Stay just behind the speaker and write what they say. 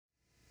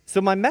So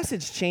my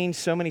message changed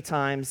so many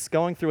times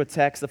going through a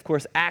text. Of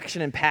course,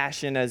 action and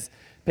passion, as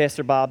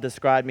Pastor Bob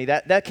described me,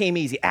 that came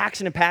easy.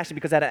 Action and passion,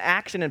 because I had an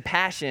action and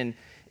passion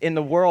in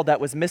the world that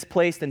was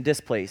misplaced and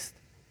displaced.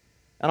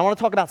 And I want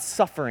to talk about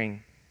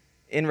suffering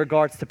in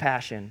regards to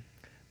passion.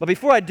 But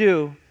before I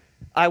do,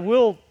 I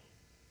will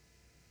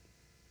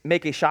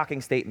make a shocking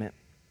statement.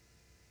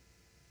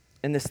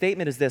 And the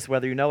statement is this,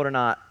 whether you know it or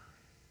not: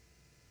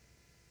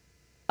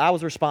 I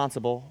was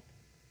responsible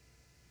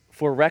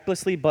for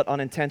recklessly but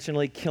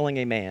unintentionally killing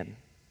a man.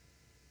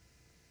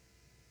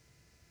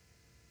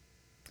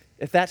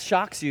 If that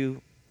shocks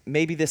you,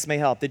 maybe this may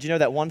help. Did you know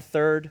that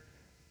 1/3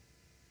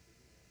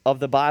 of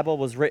the Bible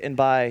was written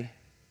by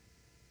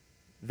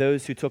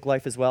those who took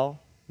life as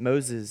well?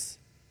 Moses,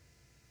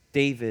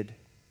 David.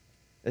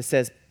 It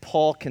says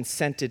Paul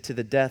consented to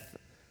the death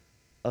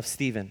of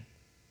Stephen.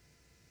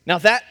 Now,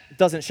 if that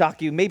doesn't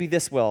shock you, maybe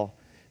this will.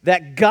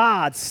 That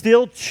God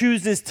still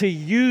chooses to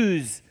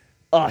use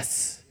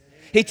us.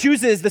 He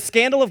chooses the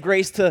scandal of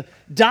grace to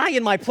die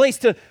in my place,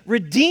 to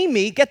redeem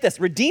me. Get this,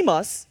 redeem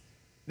us.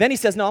 Then he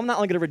says, no, I'm not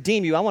only going to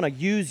redeem you, I want to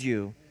use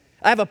you.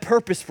 I have a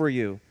purpose for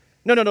you.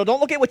 No, don't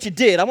look at what you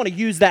did. I want to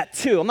use that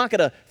too. I'm not going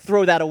to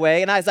throw that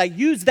away. And as I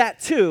use that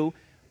too,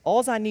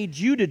 all I need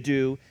you to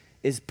do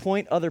is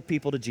point other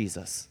people to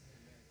Jesus.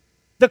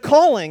 The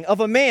calling of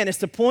a man is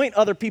to point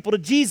other people to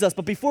Jesus.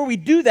 But before we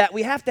do that,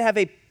 we have to have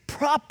a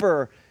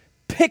proper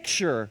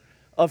picture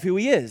of who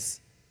he is.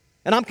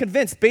 And I'm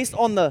convinced, based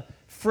on the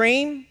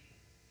frame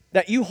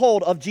that you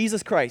hold of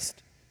Jesus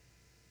Christ,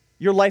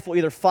 your life will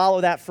either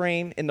follow that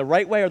frame in the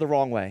right way or the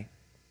wrong way.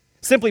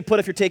 Simply put,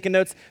 if you're taking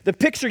notes, the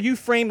picture you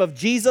frame of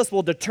Jesus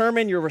will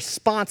determine your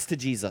response to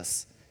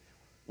Jesus.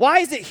 Why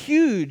is it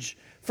huge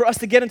for us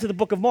to get into the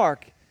book of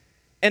Mark?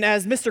 And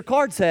as Mr.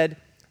 Card said,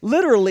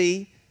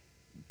 literally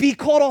be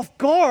caught off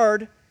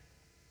guard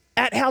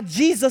at how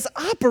Jesus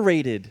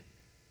operated.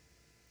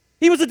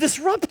 He was a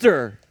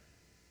disruptor.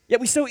 Yet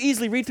we so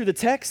easily read through the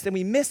text and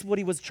we miss what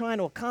he was trying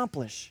to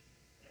accomplish.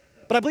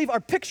 But I believe our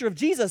picture of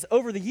Jesus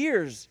over the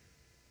years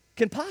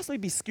can possibly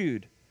be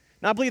skewed.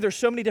 Now, I believe there's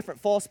so many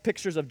different false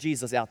pictures of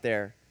Jesus out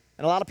there,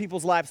 and a lot of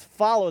people's lives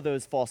follow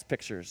those false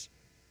pictures.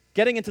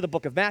 Getting into the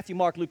book of Matthew,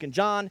 Mark, Luke, and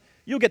John,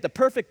 you'll get the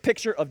perfect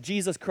picture of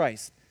Jesus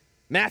Christ.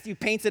 Matthew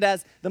paints it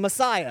as the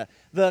Messiah,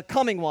 the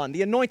coming one,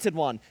 the anointed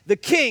one, the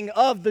King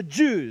of the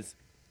Jews.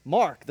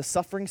 Mark, the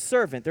suffering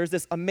servant. There's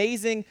this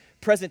amazing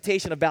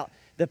presentation about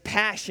the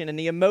passion and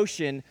the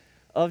emotion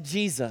of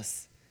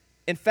Jesus.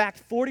 In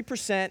fact,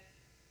 40%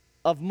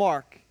 of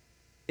Mark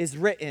is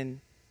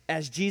written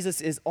as Jesus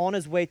is on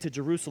his way to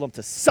Jerusalem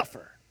to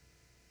suffer.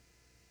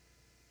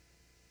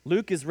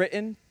 Luke is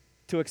written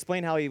to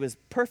explain how he was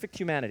perfect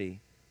humanity,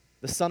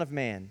 the Son of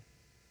Man.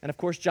 And of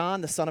course,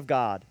 John, the Son of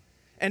God.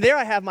 And there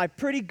I have my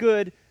pretty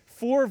good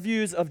 4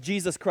 views of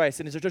Jesus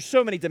Christ. And there's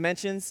so many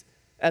dimensions,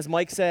 as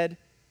Mike said,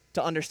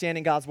 to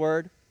understanding God's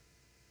word.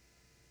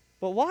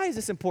 But why is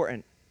this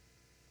important?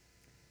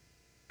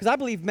 Because I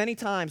believe many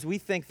times we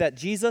think that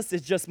Jesus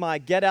is just my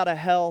get out of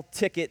hell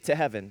ticket to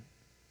heaven.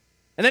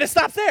 And then it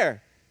stops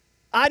there.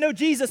 I know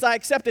Jesus, I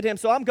accepted him,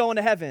 so I'm going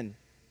to heaven.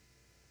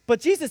 But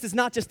Jesus is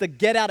not just a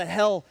get out of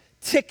hell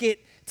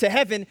ticket to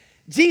heaven.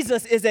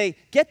 Jesus is a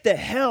get the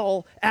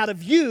hell out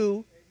of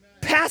you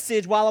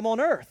passage while I'm on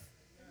earth.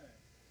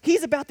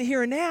 He's about the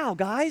here and now,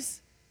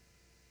 guys.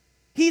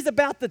 He's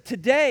about the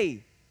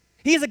today.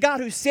 He's a God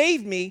who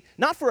saved me,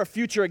 not for a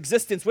future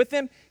existence with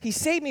him. He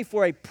saved me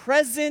for a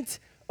present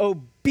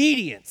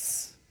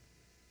obedience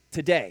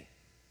today.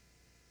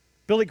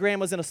 Billy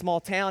Graham was in a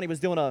small town. He was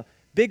doing a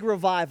big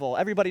revival.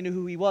 Everybody knew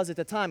who he was at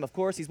the time, of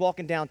course. He's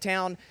walking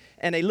downtown,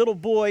 and a little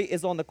boy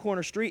is on the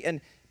corner street, and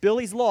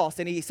Billy's lost.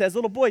 And he says,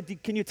 little boy,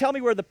 can you tell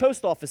me where the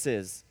post office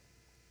is?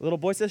 The little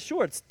boy says,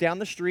 sure, it's down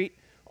the street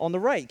on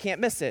the right.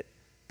 Can't miss it.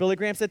 Billy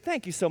Graham said,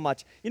 thank you so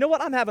much. You know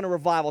what? I'm having a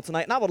revival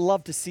tonight, and I would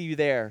love to see you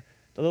there.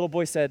 The little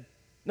boy said,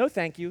 no,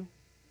 thank you.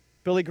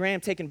 Billy Graham,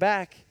 taken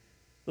back,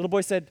 the little boy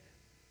said,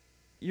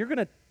 you're going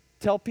to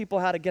tell people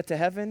how to get to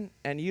heaven,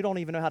 and you don't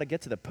even know how to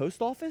get to the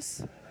post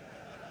office?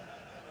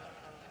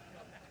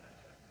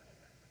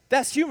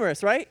 That's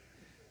humorous, right?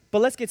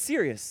 But let's get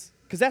serious,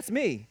 because that's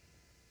me.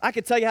 I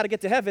could tell you how to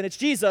get to heaven. It's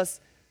Jesus,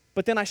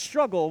 but then I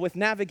struggle with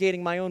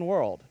navigating my own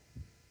world.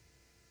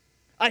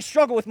 I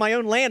struggle with my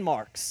own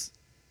landmarks.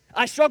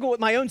 I struggle with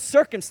my own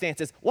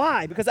circumstances.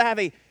 Why? Because I have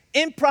an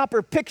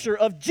improper picture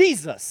of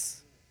Jesus.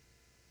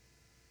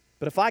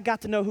 But if I got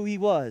to know who he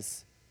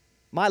was,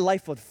 my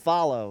life would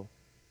follow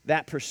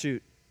that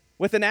pursuit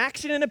with an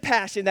action and a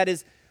passion that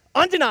is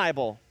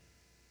undeniable,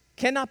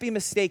 cannot be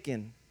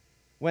mistaken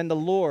when the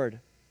Lord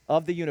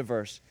of the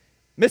universe.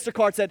 Mr.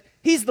 Card said,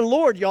 he's the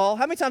Lord, y'all.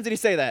 How many times did he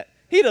say that?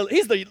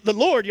 He's the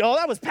Lord, y'all.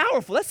 That was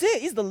powerful. That's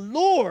it. He's the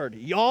Lord,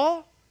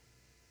 y'all.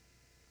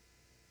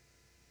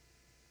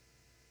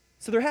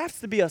 So there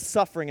has to be a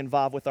suffering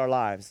involved with our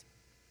lives.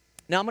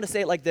 Now I'm going to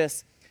say it like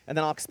this, and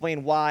then I'll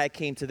explain why I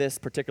came to this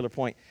particular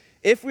point.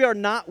 If we are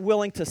not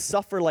willing to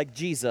suffer like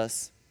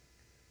Jesus,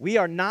 we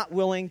are not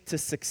willing to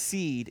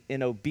succeed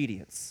in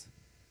obedience.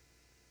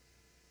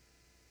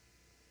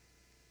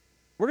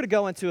 We're going to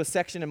go into a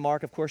section in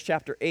Mark, of course,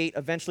 chapter 8,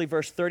 eventually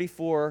verse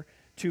 34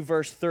 to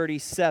verse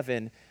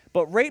 37.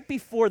 But right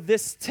before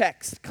this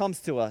text comes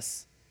to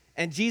us,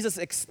 and Jesus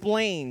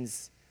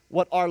explains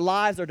what our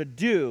lives are to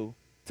do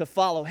to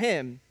follow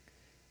him,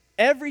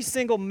 every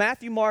single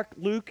Matthew, Mark,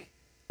 Luke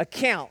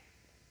account,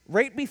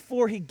 right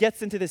before he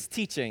gets into this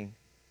teaching,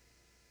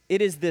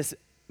 it is this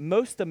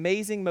most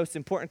amazing, most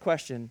important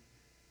question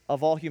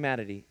of all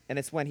humanity. And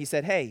it's when he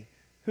said, hey,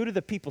 who do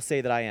the people say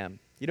that I am?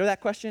 You know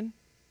that question?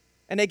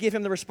 And they give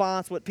him the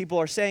response, what people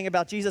are saying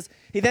about Jesus.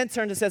 He then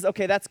turns and says,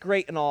 okay, that's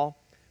great and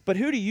all, but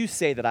who do you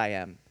say that I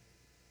am?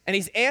 And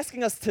he's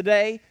asking us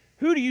today,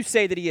 who do you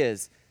say that he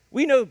is?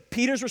 We know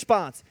Peter's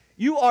response,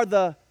 you are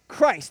the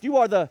Christ, you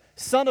are the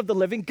Son of the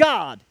living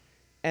God.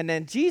 And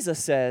then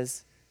Jesus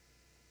says,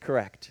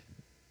 correct,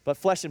 but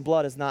flesh and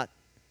blood has not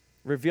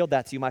revealed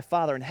that to you. My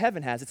Father in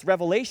heaven has. It's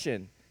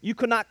revelation. You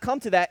could not come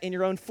to that in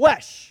your own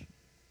flesh.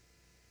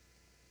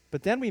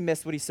 But then we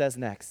miss what he says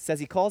next. It says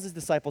he calls his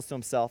disciples to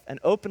himself and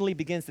openly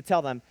begins to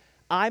tell them,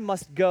 I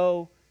must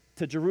go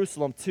to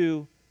Jerusalem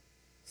to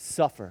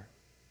suffer,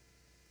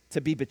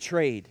 to be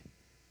betrayed,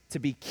 to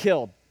be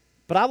killed.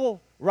 But I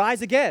will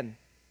rise again.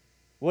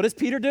 What does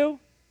Peter do?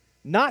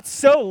 Not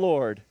so,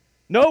 Lord.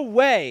 No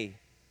way.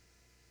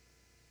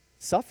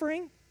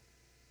 Suffering?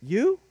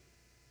 You?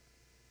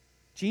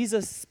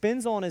 Jesus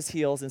spins on his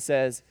heels and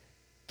says,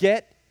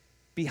 get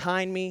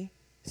behind me,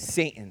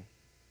 Satan.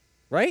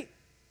 Right?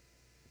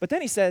 But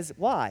then he says,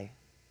 why?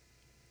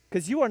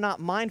 Because you are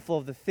not mindful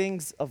of the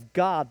things of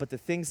God, but the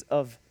things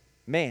of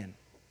man.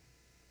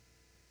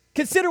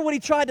 Consider what he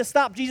tried to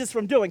stop Jesus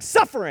from doing,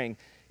 suffering.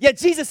 Yet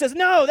Jesus says,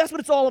 no, that's what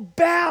it's all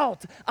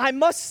about. I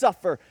must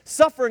suffer.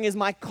 Suffering is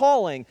my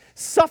calling.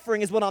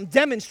 Suffering is what I'm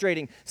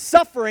demonstrating.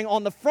 Suffering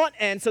on the front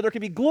end so there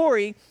can be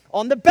glory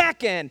on the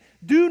back end.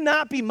 Do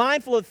not be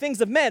mindful of the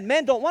things of men.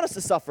 Men don't want us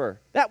to suffer.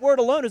 That word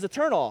alone is a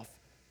turnoff.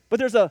 But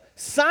there's a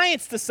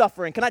science to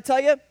suffering. Can I tell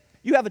you?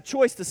 You have a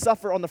choice to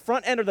suffer on the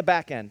front end or the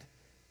back end.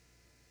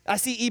 I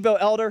see Ebo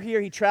Elder here.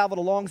 He traveled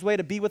a long way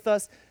to be with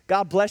us.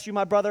 God bless you,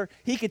 my brother.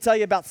 He could tell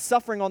you about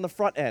suffering on the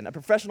front end, a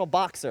professional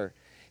boxer.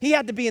 He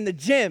had to be in the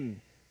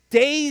gym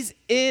days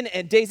in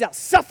and days out,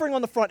 suffering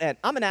on the front end.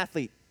 I'm an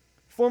athlete,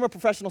 former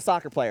professional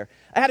soccer player.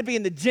 I had to be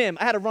in the gym.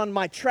 I had to run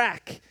my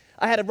track.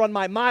 I had to run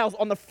my miles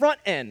on the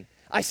front end.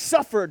 I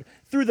suffered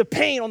through the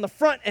pain on the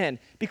front end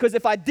because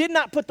if I did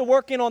not put the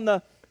work in on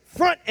the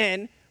front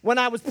end, when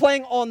I was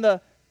playing on the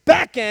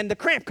back end, the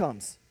cramp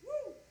comes.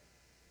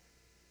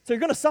 So you're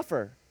going to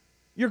suffer.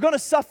 You're going to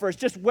suffer. It's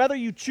just whether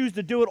you choose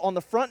to do it on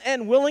the front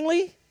end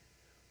willingly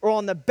or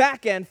on the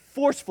back end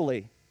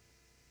forcefully.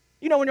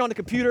 You know when you're on the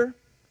computer,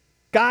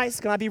 guys,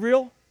 can I be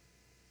real?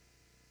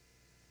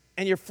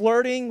 And you're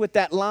flirting with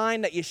that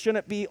line that you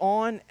shouldn't be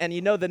on, and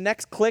you know the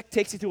next click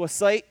takes you to a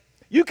site.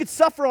 You could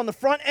suffer on the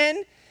front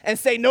end and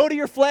say no to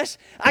your flesh.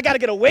 I got to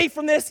get away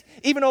from this,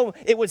 even though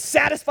it would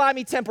satisfy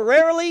me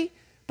temporarily.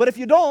 But if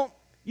you don't,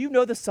 you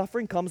know the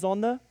suffering comes on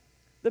the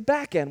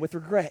back end with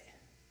regret,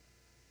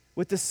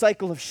 with the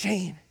cycle of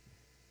shame.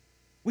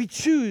 We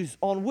choose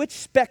on which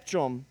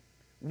spectrum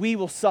we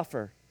will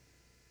suffer.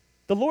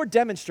 The Lord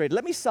demonstrated,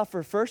 let me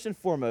suffer first and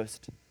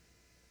foremost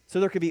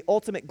so there could be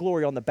ultimate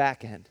glory on the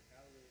back end.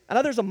 I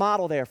know there's a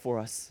model there for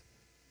us.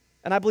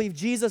 And I believe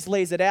Jesus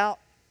lays it out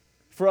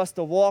for us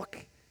to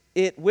walk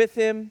it with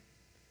him.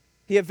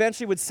 He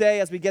eventually would say,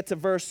 as we get to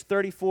verse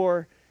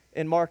 34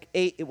 in Mark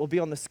 8, it will be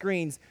on the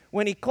screens,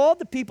 when he called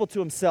the people to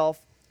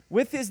himself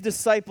with his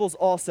disciples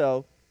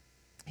also,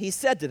 he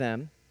said to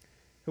them,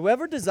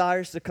 whoever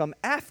desires to come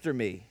after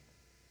me,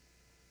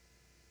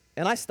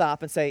 and I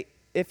stop and say,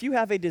 if you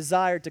have a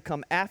desire to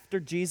come after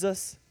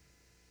Jesus,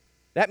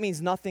 that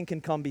means nothing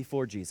can come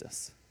before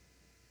Jesus.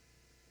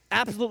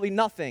 Absolutely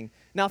nothing.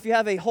 Now, if you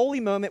have a holy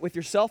moment with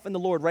yourself and the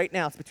Lord right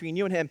now, it's between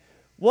you and him,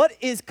 what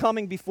is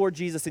coming before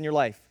Jesus in your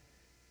life?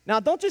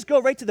 Now, don't just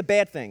go right to the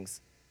bad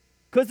things,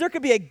 because there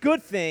could be a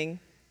good thing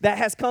that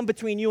has come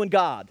between you and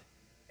God.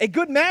 A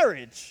good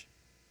marriage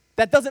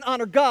that doesn't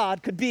honor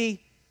God could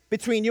be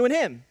between you and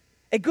him.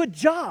 A good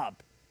job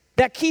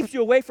that keeps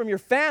you away from your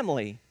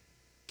family,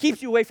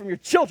 keeps you away from your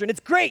children. It's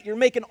great. You're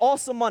making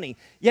awesome money.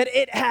 Yet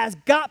it has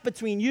got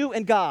between you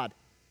and God.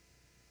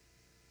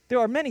 There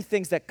are many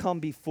things that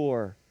come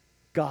before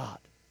God.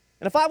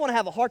 And if I want to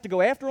have a heart to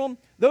go after them,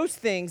 those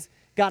things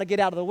got to get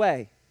out of the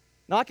way.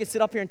 Now, I can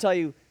sit up here and tell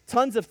you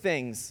tons of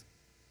things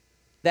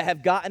that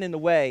have gotten in the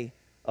way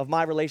of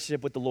my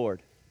relationship with the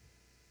Lord.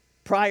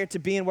 Prior to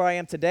being where I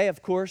am today,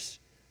 of course,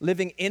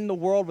 living in the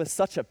world with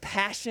such a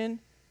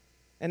passion,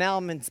 and now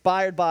I'm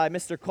inspired by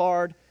Mr.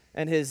 Card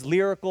and his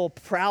lyrical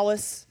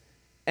prowess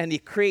and the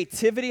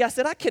creativity. I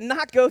said, I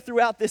cannot go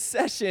throughout this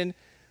session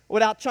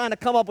without trying to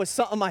come up with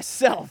something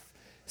myself.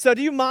 So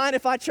do you mind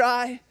if I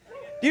try?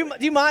 Do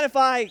you mind if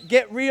I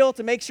get real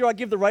to make sure I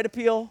give the right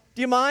appeal?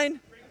 Do you mind?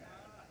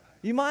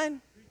 Do you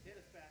mind?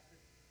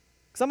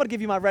 Because I'm going to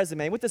give you my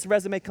resume. With this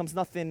resume comes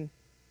nothing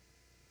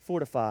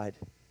fortified.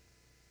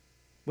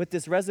 With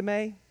this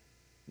resume,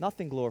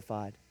 nothing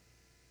glorified.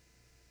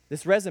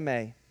 This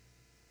resume,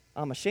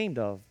 I'm ashamed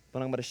of,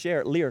 but I'm going to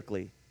share it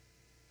lyrically.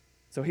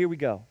 So here we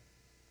go.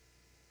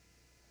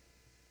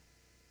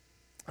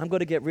 I'm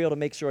going to get real to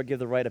make sure I give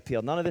the right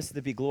appeal. None of this is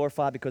to be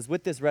glorified, because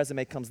with this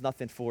resume comes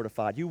nothing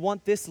fortified. You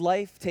want this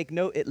life? Take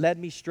note, it led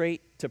me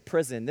straight to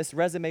prison. This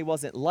resume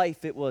wasn't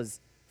life, it was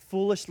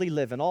foolishly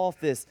living. All of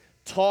this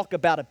talk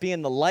about it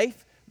being the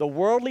life, the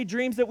worldly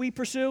dreams that we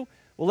pursue,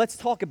 well, let's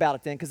talk about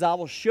it then, because I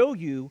will show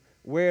you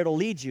where it'll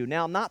lead you.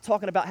 Now, I'm not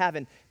talking about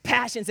having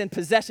passions and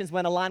possessions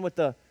when aligned with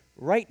the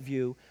right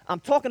view. I'm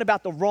talking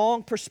about the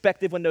wrong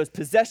perspective when those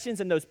possessions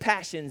and those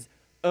passions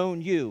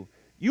own you.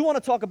 You want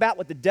to talk about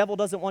what the devil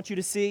doesn't want you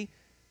to see?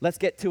 Let's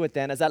get to it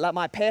then, as I let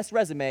my past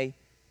resume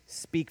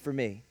speak for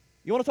me.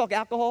 You want to talk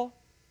alcohol?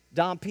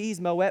 Dom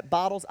P's, Moet,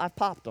 bottles, I've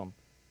popped them.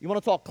 You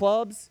want to talk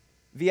clubs,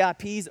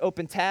 VIPs,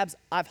 open tabs,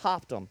 I've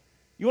hopped them.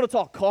 You want to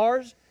talk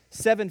cars,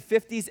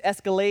 750s,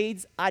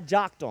 Escalades, I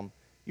jocked them.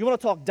 You want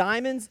to talk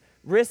diamonds,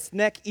 wrists,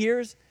 neck,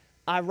 ears,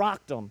 I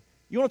rocked them.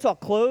 You want to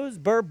talk clothes,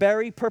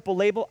 Burberry, Purple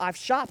Label, I've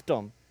shopped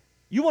them.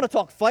 You want to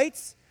talk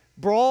fights,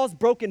 brawls,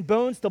 broken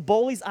bones to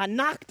bullies, I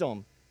knocked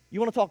them. You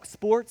want to talk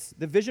sports,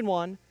 Division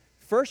I,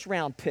 first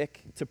round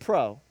pick to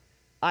pro,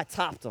 I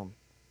topped them.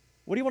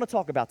 What do you want to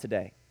talk about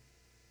today?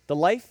 The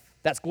life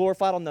that's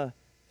glorified on the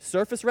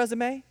surface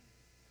resume,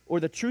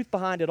 or the truth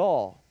behind it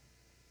all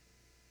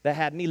that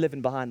had me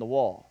living behind the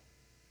wall?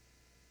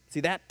 See,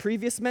 that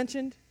previous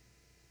mentioned,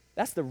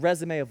 that's the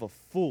resume of a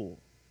fool.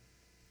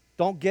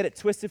 Don't get it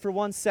twisted for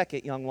 1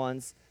 second, young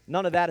ones.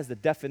 None of that is the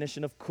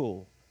definition of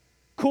cool.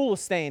 Cool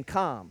is staying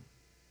calm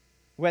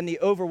when the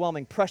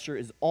overwhelming pressure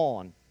is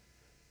on.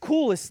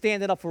 Cool is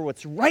standing up for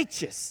what's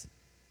righteous,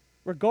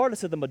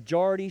 regardless of the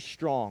majority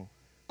strong.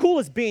 Cool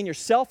is being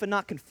yourself and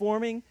not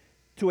conforming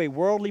to a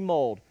worldly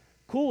mold.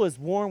 Cool is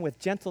worn with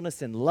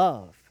gentleness and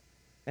love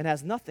and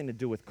has nothing to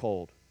do with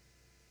cold.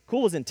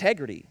 Cool is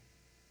integrity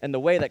and the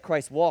way that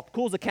Christ walked.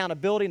 Cool is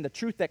accountability and the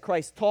truth that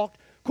Christ talked.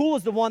 Cool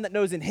is the one that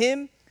knows in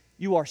him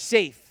you are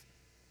safe.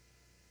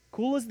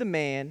 Cool is the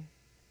man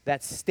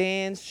that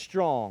stands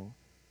strong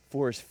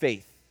for his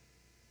faith.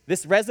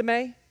 This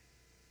resume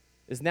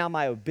is now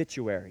my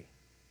obituary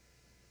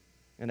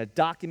and a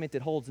document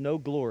that holds no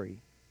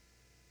glory.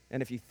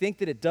 And if you think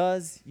that it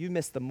does, you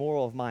miss the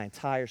moral of my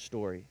entire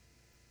story.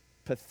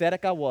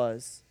 Pathetic I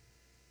was,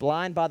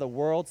 blind by the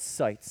world's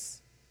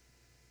sights.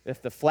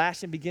 If the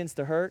flashing begins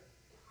to hurt,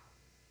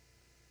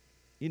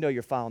 you know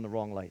you're following the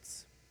wrong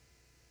lights.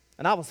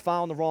 And I was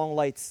following the wrong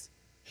lights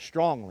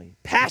strongly,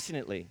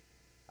 passionately.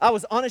 I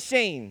was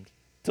unashamed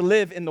to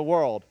live in the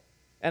world,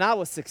 and I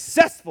was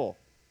successful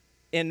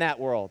in that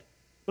world.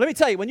 Let me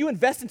tell you, when you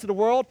invest into the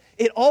world,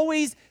 it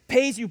always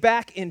pays you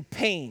back in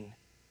pain.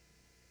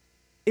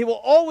 It will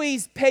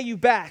always pay you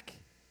back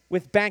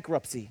with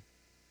bankruptcy.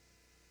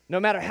 No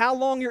matter how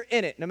long you're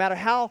in it, no matter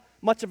how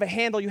much of a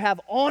handle you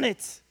have on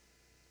it,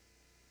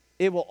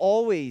 it will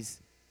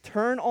always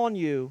turn on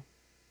you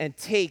and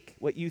take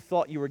what you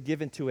thought you were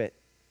given to it.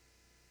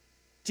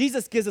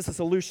 Jesus gives us a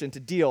solution to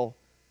deal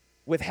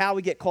with how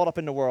we get caught up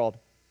in the world.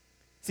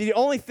 See, the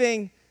only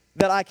thing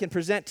that I can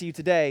present to you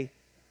today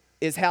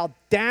is how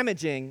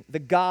damaging the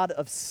God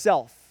of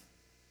self,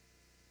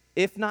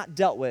 if not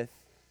dealt with,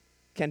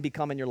 can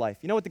become in your life.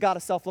 You know what the God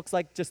of self looks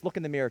like? Just look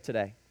in the mirror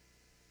today.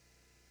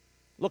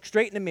 Look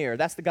straight in the mirror.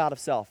 That's the God of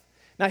self.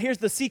 Now here's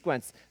the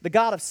sequence. The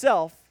God of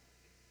self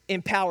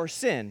empowers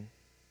sin.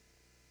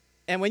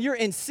 And when you're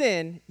in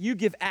sin, you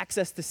give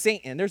access to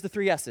Satan. There's the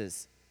 3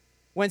 S's.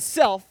 When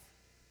self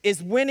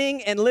is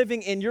winning and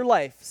living in your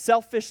life,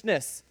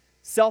 selfishness,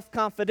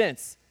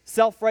 self-confidence,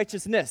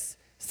 self-righteousness,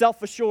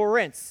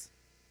 self-assurance,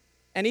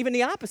 and even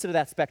the opposite of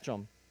that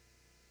spectrum.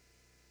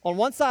 On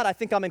one side, I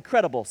think I'm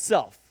incredible,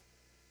 self.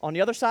 On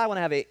the other side, when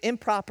I have an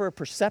improper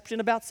perception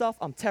about self,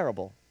 I'm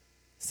terrible,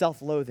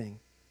 self-loathing,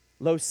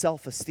 low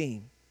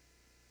self-esteem.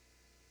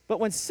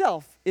 But when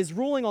self is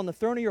ruling on the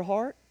throne of your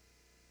heart,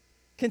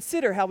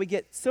 consider how we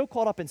get so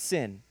caught up in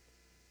sin.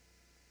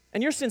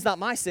 And your sin's not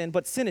my sin,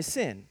 but sin is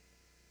sin.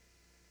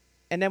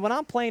 And then when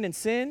I'm playing in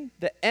sin,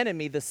 the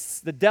enemy,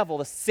 the devil,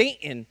 the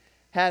Satan,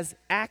 has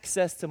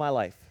access to my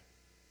life.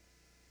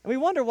 And we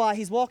wonder why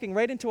he's walking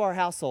right into our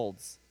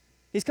households.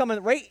 He's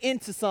coming right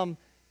into some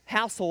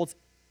households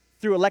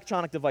through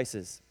electronic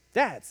devices.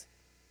 Dads,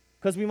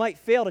 because we might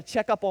fail to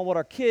check up on what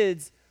our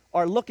kids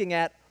are looking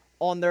at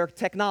on their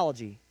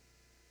technology.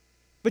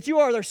 But you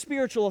are their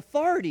spiritual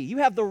authority. You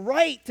have the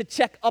right to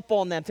check up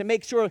on them to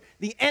make sure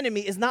the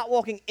enemy is not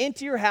walking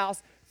into your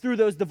house through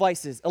those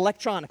devices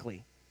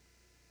electronically.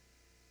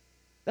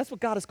 That's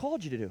what God has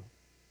called you to do.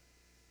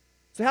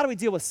 So how do we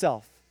deal with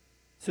self?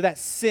 So that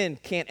sin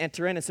can't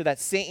enter in and so that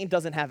Satan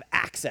doesn't have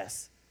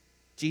access.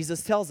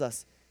 Jesus tells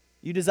us,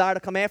 you desire to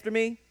come after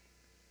me?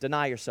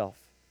 Deny yourself.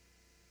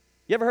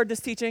 You ever heard this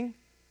teaching?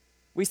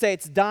 We say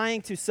it's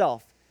dying to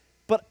self.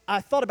 But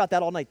I thought about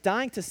that all night.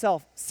 Dying to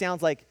self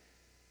sounds like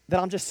that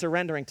I'm just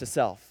surrendering to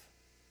self.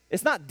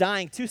 It's not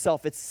dying to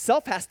self. It's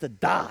self has to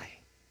die.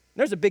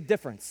 There's a big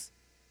difference.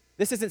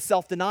 This isn't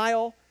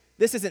self-denial.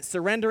 This isn't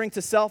surrendering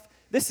to self.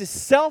 This is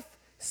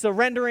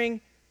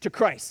self-surrendering to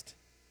Christ.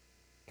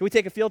 Can we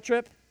take a field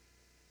trip?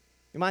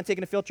 You mind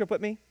taking a field trip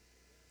with me?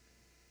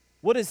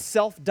 What does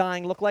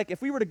self-dying look like?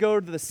 If we were to go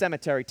to the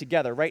cemetery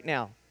together right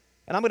now,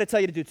 and I'm going to tell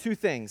you to do two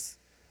things.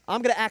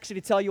 I'm going to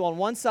actually tell you on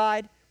one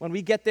side, when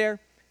we get there,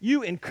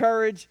 you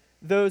encourage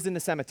those in the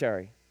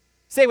cemetery.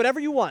 Say whatever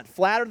you want.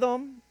 Flatter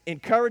them,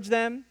 encourage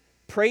them,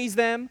 praise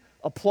them,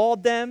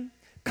 applaud them,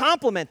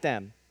 compliment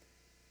them.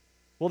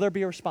 Will there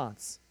be a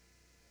response?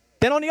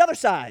 Then on the other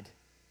side,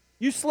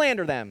 you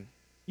slander them,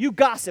 you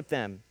gossip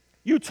them,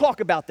 you talk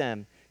about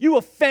them, you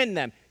offend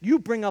them, you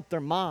bring up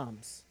their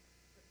moms.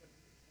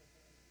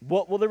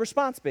 What will the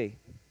response be?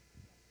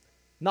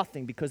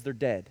 Nothing, because they're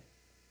dead.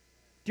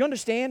 Do you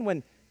understand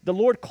when the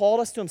Lord called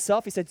us to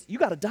himself, he said, you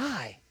got to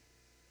die.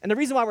 And the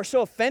reason why we're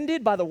so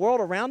offended by the world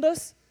around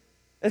us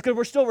is because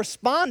we're still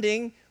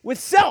responding with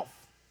self.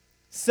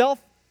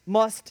 Self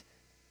must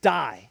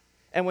die.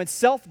 And when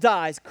self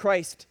dies,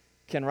 Christ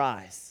can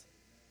rise.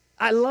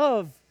 I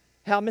love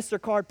how Mr.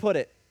 Card put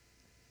it.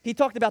 He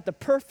talked about the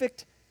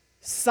perfect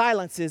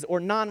silences or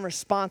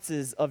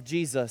non-responses of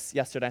Jesus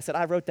yesterday. I said,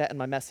 I wrote that in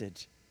my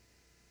message.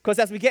 Because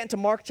as we get into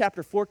Mark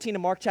chapter 14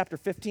 and Mark chapter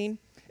 15,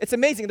 it's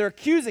amazing. They're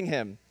accusing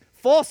him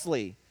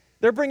falsely.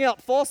 They're bringing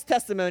out false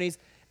testimonies,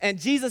 and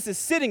Jesus is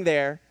sitting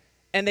there,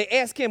 and they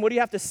ask him, what do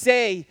you have to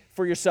say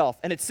for yourself?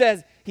 And it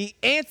says, he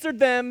answered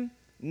them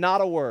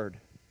not a word.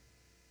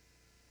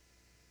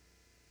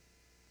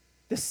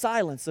 The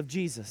silence of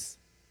Jesus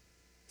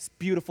is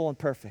beautiful and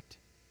perfect.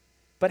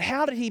 But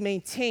how did he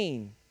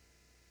maintain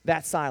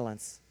that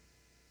silence?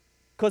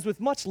 Because with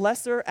much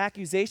lesser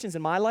accusations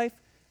in my life,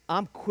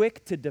 I'm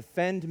quick to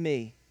defend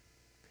me.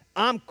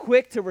 I'm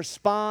quick to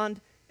respond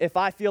if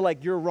I feel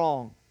like you're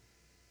wrong.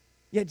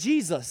 Yet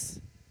Jesus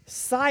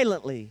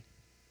silently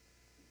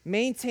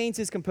maintains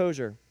his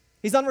composure.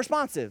 He's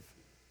unresponsive.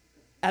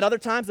 At other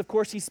times, of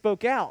course, he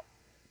spoke out.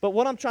 But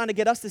what I'm trying to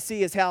get us to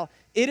see is how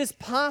it is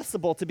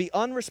possible to be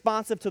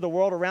unresponsive to the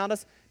world around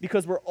us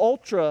because we're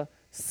ultra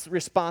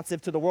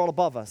responsive to the world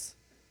above us.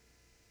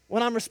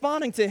 When I'm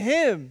responding to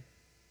him,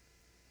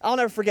 I'll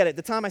never forget it.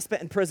 The time I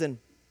spent in prison,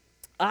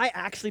 I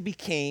actually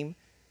became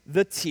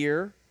the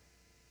tier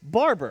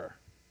barber.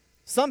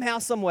 Somehow,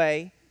 some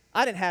way,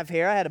 I didn't have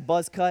hair. I had a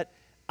buzz cut.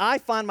 I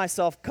find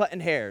myself cutting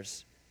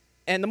hairs.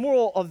 And the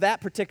moral of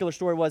that particular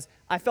story was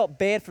I felt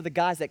bad for the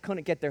guys that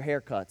couldn't get their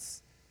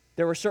haircuts.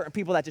 There were certain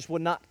people that just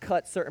would not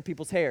cut certain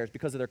people's hairs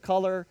because of their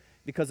color,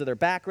 because of their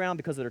background,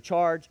 because of their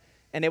charge.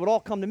 And they would all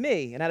come to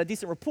me and had a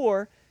decent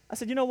rapport. I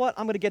said, you know what?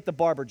 I'm going to get the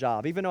barber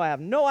job, even though I have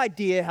no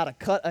idea how to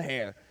cut a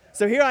hair.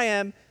 So here I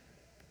am,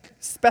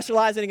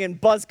 specializing in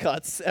buzz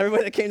cuts.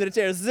 Everybody that came to the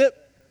chair,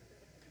 zip.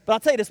 But I'll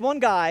tell you, this one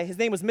guy, his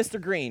name was Mr.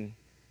 Green.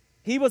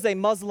 He was a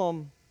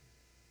Muslim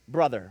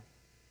brother.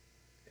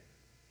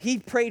 He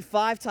prayed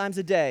 5 times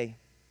a day.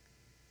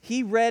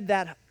 He read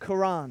that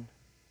Quran.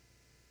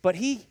 But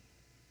he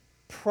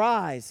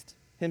prized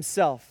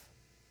himself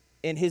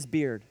in his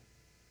beard.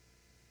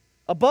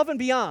 Above and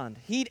beyond,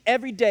 he'd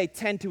every day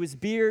tend to his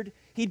beard.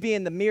 He'd be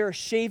in the mirror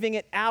shaving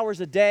it hours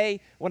a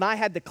day. When I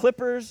had the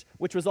clippers,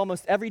 which was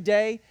almost every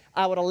day,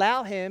 I would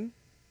allow him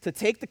to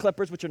take the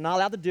clippers, which you're not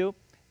allowed to do,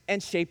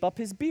 and shape up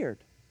his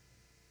beard.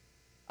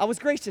 I was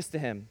gracious to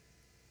him.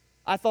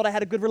 I thought I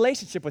had a good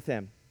relationship with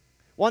him.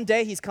 One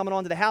day, he's coming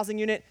onto the housing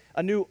unit.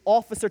 A new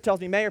officer tells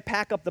me, Mayor,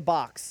 pack up the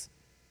box,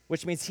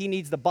 which means he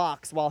needs the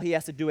box while he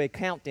has to do a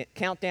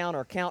countdown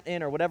or count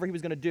in or whatever he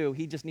was going to do.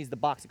 He just needs the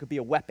box. It could be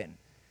a weapon.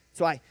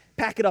 So I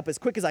pack it up as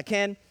quick as I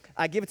can.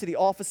 I give it to the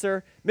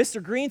officer.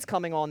 Mr. Green's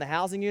coming on the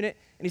housing unit,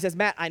 and he says,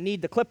 Matt, I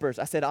need the clippers.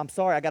 I said, I'm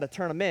sorry, I got to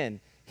turn them in.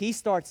 He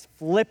starts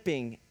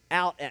flipping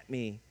out at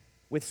me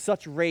with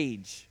such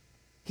rage.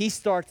 He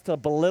starts to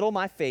belittle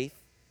my faith.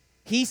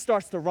 He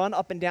starts to run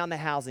up and down the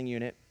housing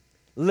unit,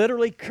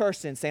 literally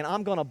cursing, saying,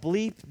 I'm going to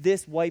bleep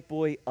this white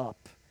boy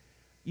up.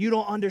 You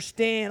don't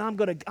understand. I'm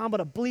going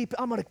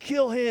to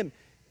kill him.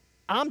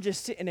 I'm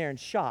just sitting there in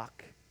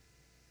shock.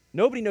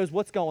 Nobody knows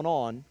what's going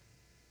on.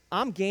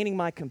 I'm gaining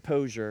my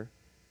composure.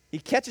 He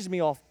catches me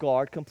off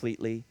guard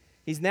completely.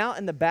 He's now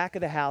in the back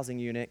of the housing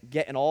unit,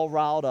 getting all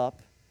riled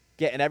up,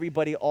 getting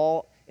everybody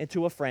all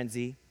into a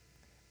frenzy.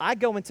 I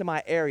go into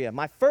my area.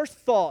 My first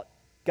thought,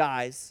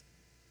 guys,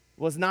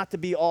 was not to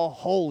be all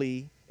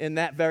holy in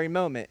that very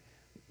moment.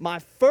 My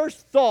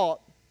first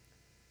thought,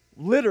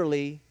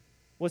 literally,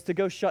 was to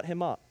go shut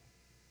him up.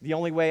 The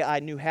only way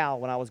I knew how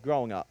when I was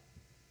growing up.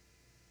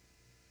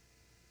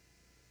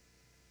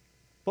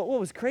 But what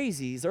was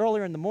crazy is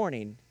earlier in the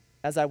morning,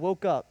 as I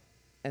woke up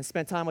and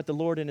spent time with the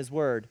Lord in his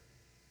word,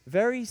 a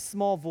very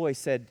small voice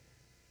said,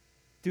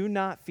 do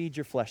not feed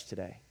your flesh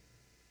today.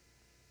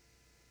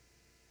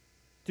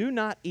 Do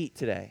not eat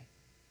today.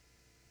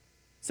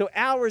 So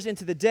hours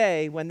into the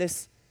day when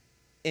this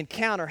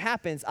encounter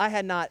happens, I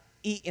had not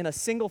eaten a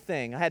single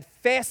thing. I had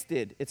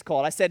fasted, it's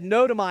called. I said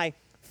no to my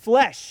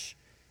flesh.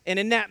 And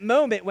in that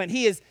moment when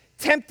he is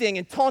tempting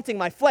and taunting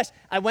my flesh,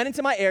 I went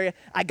into my area,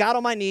 I got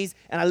on my knees,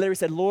 and I literally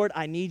said, Lord,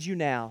 I need you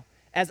now.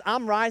 As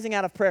I'm rising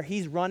out of prayer,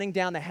 he's running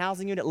down the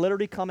housing unit,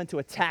 literally coming to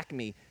attack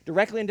me,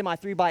 directly into my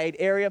 3x8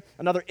 area.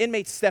 Another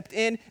inmate stepped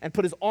in and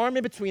put his arm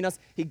in between us.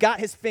 He got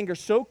his finger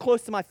so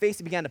close to my face,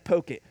 he began to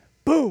poke it.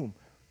 Boom,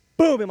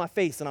 boom in my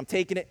face, and I'm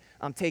taking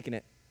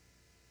it.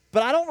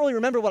 But I don't really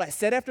remember what I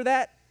said after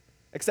that,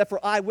 except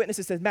for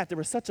eyewitnesses said, Matt, there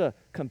was such a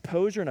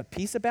composure and a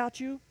peace about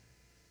you.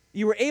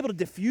 You were able to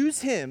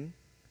diffuse him,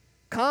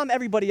 calm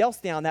everybody else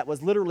down that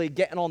was literally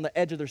getting on the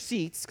edge of their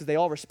seats because they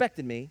all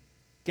respected me,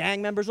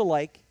 gang members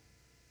alike,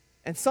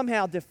 and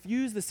somehow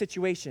diffuse the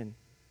situation.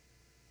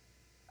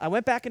 I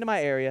went back into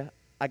my area.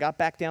 I got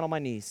back down on my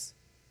knees.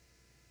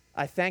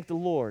 I thanked the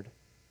Lord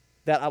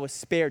that I was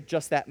spared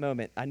just that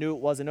moment. I knew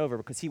it wasn't over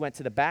because he went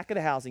to the back of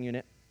the housing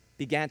unit,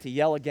 began to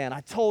yell again,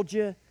 I told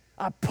you,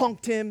 I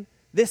punked him,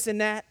 this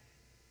and that.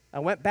 I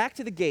went back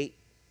to the gate.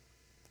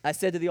 I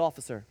said to the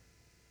officer,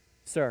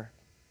 sir,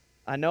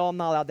 I know I'm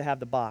not allowed to have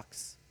the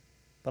box,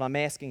 but I'm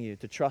asking you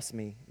to trust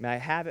me. May I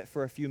have it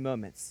for a few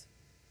moments?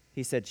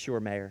 He said, sure,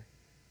 Mayor.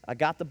 I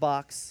got the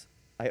box.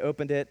 I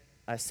opened it.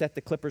 I set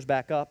the clippers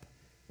back up,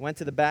 went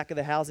to the back of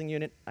the housing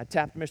unit. I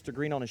tapped Mr.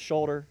 Green on his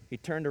shoulder. He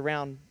turned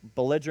around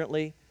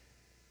belligerently.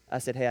 I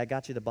said, hey, I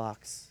got you the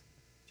box.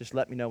 Just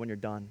let me know when you're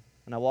done.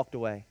 And I walked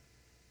away.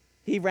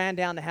 He ran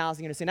down the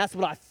housing unit saying, that's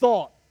what I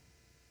thought.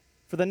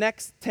 For the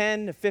next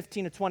 10 to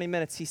 15 to 20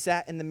 minutes, he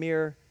sat in the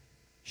mirror,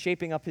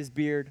 shaping up his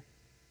beard.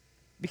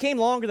 It became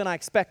longer than I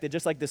expected,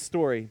 just like this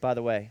story, by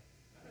the way.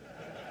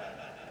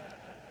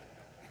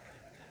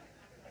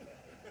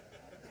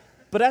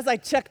 But as I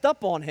checked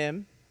up on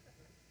him,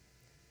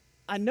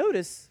 I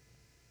noticed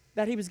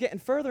that he was getting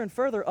further and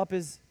further up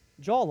his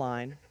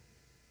jawline.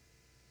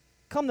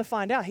 Come to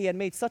find out, he had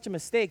made such a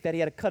mistake that he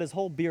had to cut his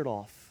whole beard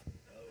off.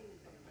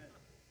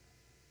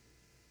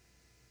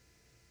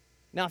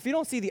 Now, if you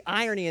don't see the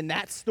irony in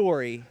that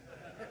story,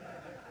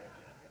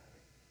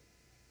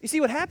 you see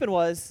what happened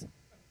was,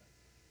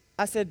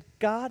 I said,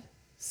 God,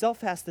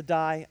 self has to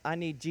die. I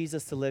need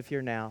Jesus to live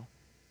here now.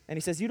 And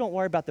he says, you don't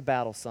worry about the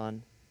battle,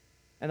 son.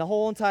 And the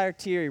whole entire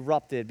tier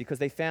erupted because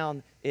they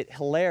found it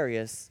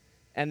hilarious.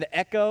 And the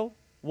echo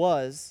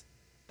was,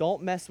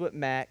 don't mess with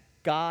Matt.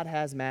 God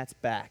has Matt's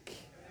back.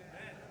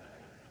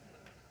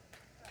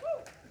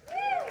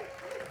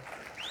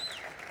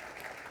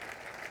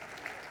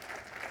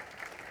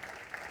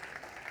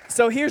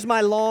 So here's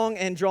my long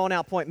and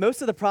drawn-out point. Most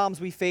of the problems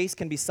we face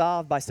can be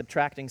solved by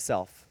subtracting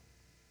self.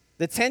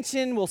 The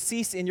tension will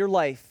cease in your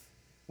life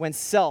when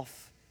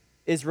self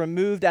is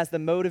removed as the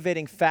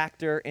motivating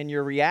factor in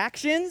your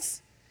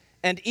reactions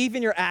and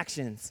even your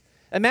actions.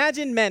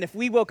 Imagine, men, if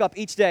we woke up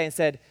each day and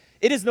said,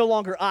 it is no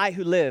longer I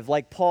who live,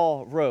 like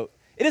Paul wrote.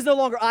 It is no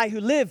longer I who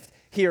live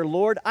here,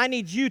 Lord. I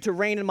need you to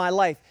reign in my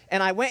life.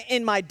 And I went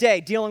in my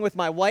day dealing with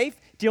my wife,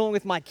 dealing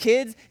with my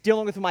kids,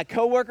 dealing with my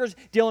coworkers,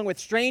 dealing with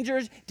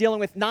strangers, dealing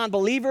with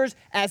non-believers,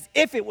 as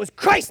if it was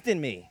Christ in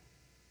me.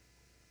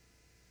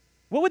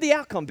 What would the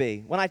outcome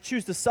be when I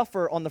choose to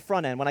suffer on the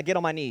front end, when I get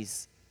on my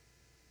knees?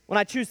 When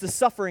I choose to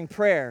suffer in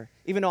prayer,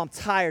 even though I'm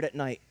tired at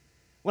night?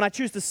 When I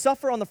choose to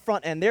suffer on the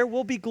front end, there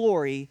will be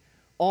glory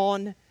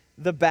on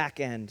the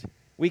back end.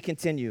 We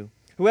continue.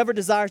 Whoever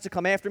desires to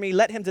come after me,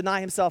 let him deny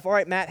himself. All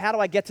right, Matt, how do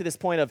I get to this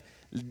point of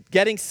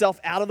getting self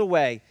out of the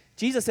way?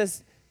 Jesus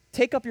says,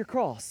 take up your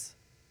cross.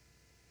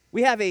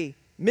 We have a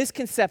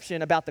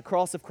misconception about the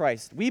cross of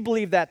Christ. We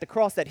believe that the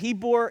cross that he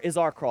bore is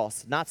our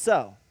cross. Not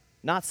so.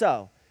 Not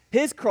so.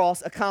 His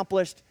cross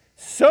accomplished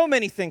so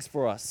many things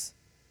for us.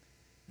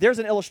 There's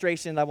an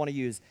illustration that I want to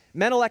use.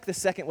 Menelik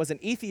II was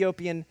an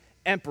Ethiopian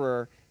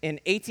emperor in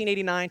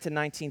 1889 to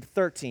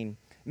 1913.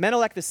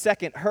 Menelik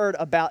II heard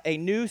about a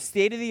new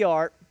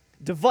state-of-the-art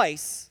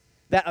device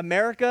that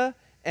America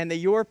and the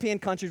European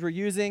countries were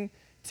using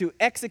to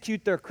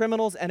execute their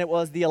criminals, and it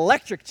was the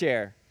electric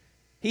chair.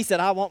 He said,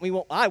 I want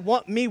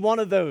me one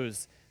of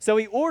those. So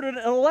he ordered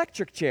an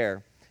electric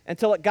chair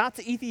until it got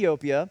to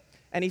Ethiopia,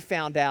 and he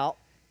found out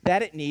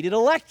that it needed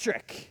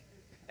electric.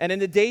 And in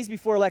the days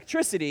before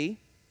electricity,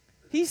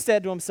 he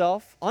said to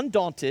himself,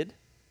 undaunted,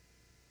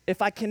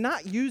 if I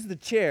cannot use the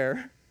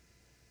chair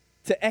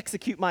to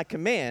execute my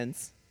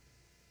commands,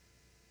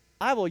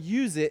 I will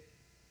use it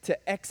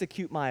to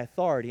execute my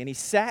authority. And he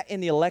sat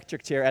in the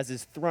electric chair as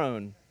his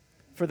throne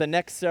for the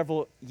next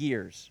several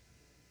years.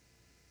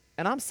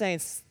 And I'm saying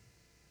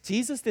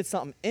Jesus did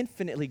something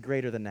infinitely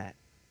greater than that.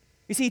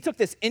 You see, he took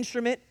this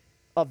instrument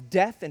of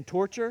death and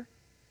torture,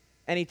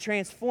 and he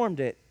transformed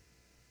it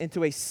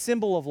into a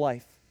symbol of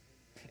life,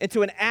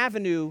 into an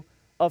avenue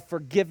of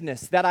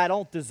forgiveness that I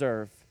don't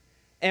deserve.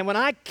 And when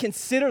I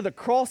consider the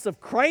cross of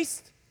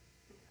Christ,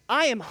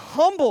 I am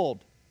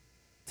humbled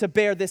to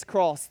bear this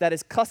cross that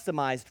is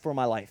customized for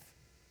my life.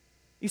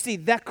 You see,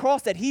 that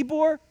cross that he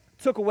bore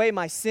took away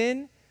my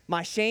sin,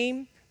 my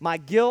shame, my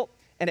guilt,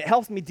 and it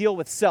helps me deal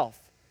with self.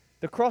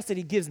 The cross that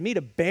he gives me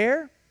to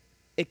bear,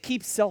 it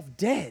keeps self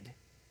dead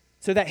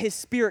so that his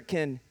spirit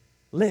can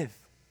live.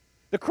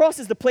 The cross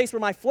is the place where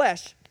my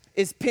flesh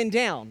is pinned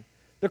down.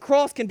 The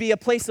cross can be a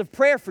place of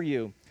prayer for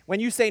you when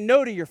you say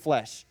no to your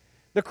flesh.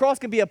 The cross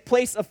can be a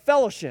place of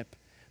fellowship.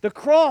 The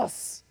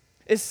cross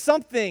is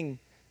something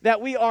that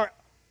we are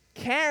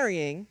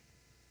carrying.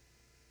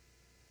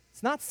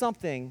 It's not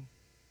something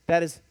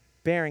that is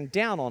bearing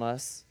down on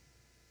us.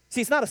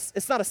 See, it's not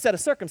a set of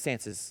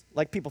circumstances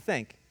like people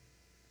think.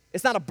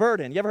 It's not a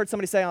burden. You ever heard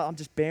somebody say, oh, I'm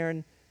just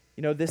bearing,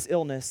 this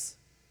illness?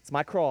 It's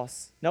my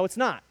cross. No, it's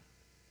not.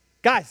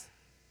 Guys,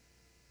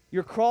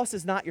 your cross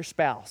is not your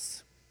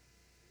spouse.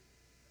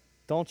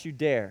 Don't you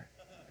dare.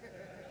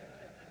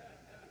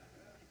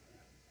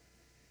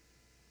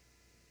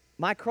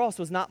 My cross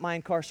was not my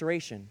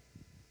incarceration.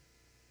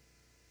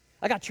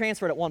 I got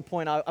transferred at one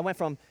point. I went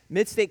from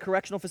Mid-State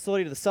Correctional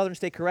Facility to the Southern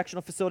State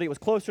Correctional Facility. It was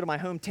closer to my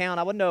hometown.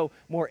 I would know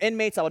more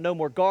inmates. I would know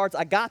more guards.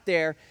 I got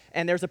there,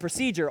 and there's a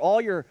procedure.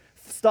 All your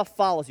stuff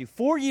follows you.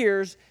 4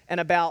 years and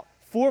about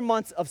 4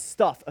 months of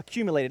stuff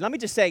accumulated. Let me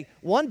just say,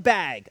 one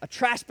bag, a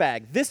trash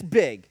bag this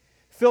big,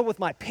 filled with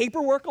my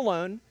paperwork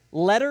alone,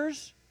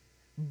 letters,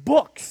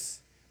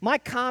 books, my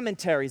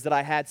commentaries that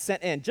I had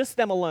sent in, just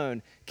them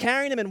alone,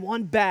 carrying them in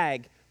one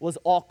bag was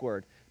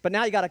awkward. But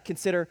now you got to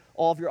consider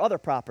all of your other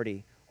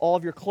property, all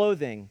of your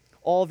clothing,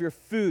 all of your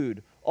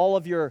food, all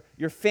of your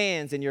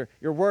fans and your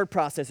word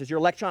processors, your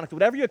electronics,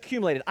 whatever you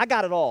accumulated. I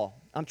got it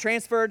all. I'm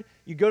transferred.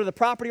 You go to the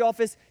property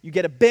office. You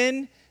get a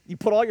bin. You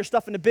put all your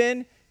stuff in the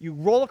bin. You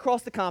roll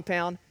across the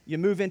compound. You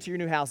move into your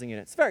new housing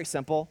unit. It's very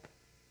simple.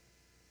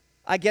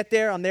 I get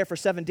there. I'm there for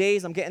 7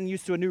 days. I'm getting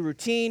used to a new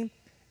routine.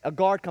 A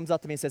guard comes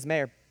up to me and says,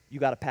 Maher, you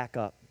got to pack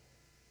up.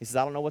 He says,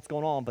 I don't know what's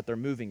going on, but they're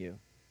moving you.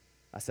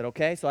 I said,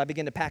 okay. So I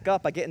begin to pack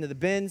up. I get into the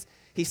bins.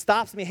 He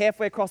stops me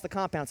halfway across the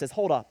compound and says,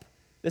 hold up.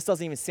 This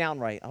doesn't even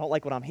sound right. I don't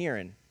like what I'm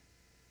hearing.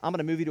 I'm going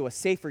to move you to a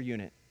safer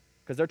unit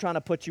because they're trying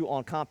to put you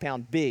on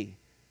compound B.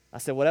 I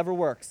said, whatever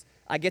works.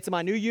 I get to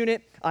my new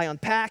unit. I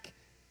unpack.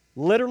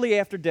 Literally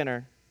after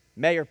dinner,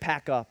 Mayor,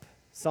 pack up.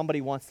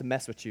 Somebody wants to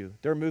mess with you.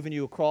 They're moving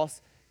you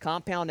across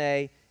compound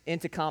A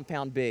into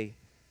compound B.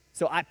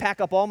 So I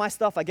pack up all my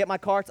stuff. I get my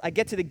carts. I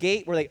get to the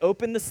gate where they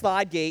open the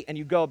slide gate, and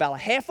you go about a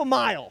half a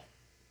mile.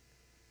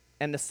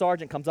 And the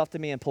sergeant comes up to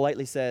me and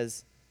politely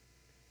says,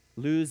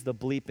 lose the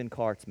bleeping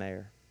carts,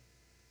 Mayor.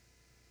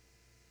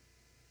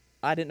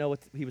 I didn't know what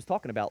he was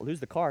talking about. Lose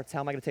the carts. How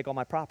am I going to take all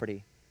my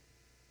property?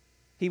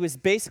 He was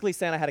basically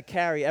saying I had to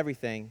carry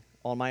everything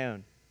on my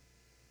own.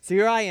 So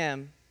here I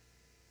am,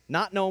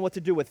 not knowing what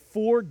to do with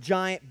 4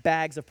 giant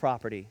bags of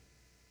property.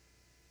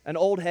 An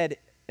old head,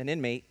 an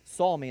inmate,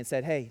 saw me and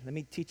said, hey, let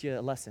me teach you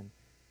a lesson.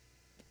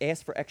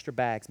 Ask for extra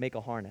bags. Make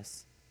a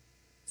harness.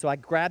 So I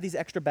grab these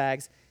extra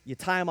bags. You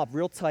tie them up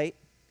real tight.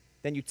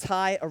 Then you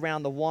tie it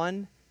around the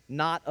one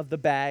knot of the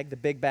bag, the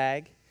big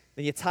bag.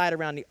 Then you tie it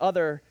around the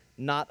other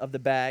knot of the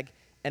bag.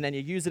 And then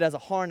you use it as a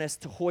harness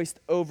to hoist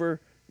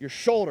over your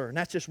shoulder. And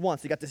that's just one.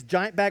 So you got this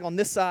giant bag on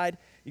this side.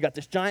 You got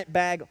this giant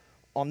bag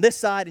on this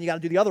side. And you got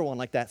to do the other one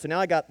like that. So now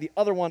I got the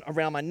other one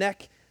around my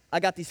neck. I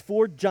got these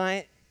 4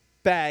 giant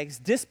bags,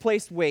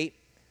 displaced weight.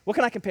 What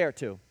can I compare it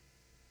to?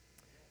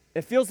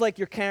 It feels like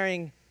you're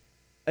carrying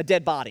a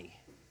dead body.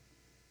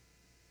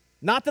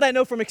 Not that I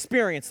know from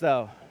experience,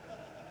 though.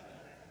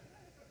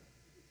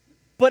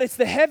 But it's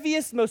the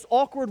heaviest, most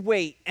awkward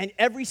weight, and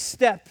every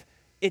step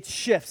it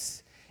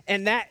shifts.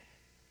 And that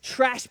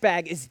trash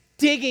bag is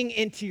digging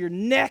into your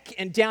neck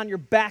and down your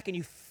back, and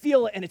you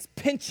feel it, and it's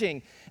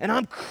pinching. And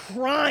I'm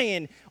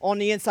crying on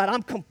the inside.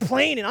 I'm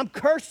complaining. I'm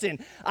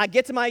cursing. I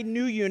get to my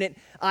new unit.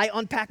 I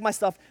unpack my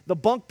stuff. The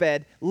bunk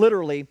bed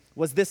literally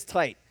was this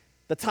tight.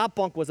 The top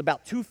bunk was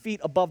about 2 feet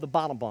above the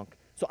bottom bunk.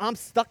 So I'm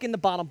stuck in the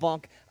bottom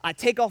bunk. I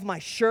take off my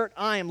shirt.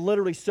 I am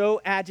literally so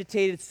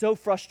agitated, so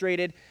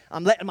frustrated.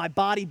 I'm letting my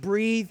body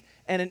breathe.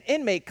 And an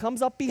inmate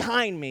comes up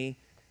behind me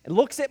and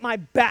looks at my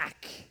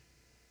back.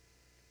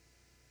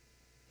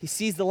 He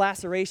sees the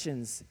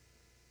lacerations.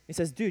 He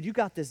says, dude, you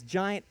got this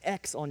giant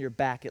X on your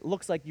back. It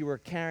looks like you were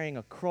carrying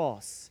a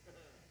cross.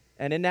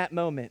 And in that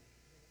moment,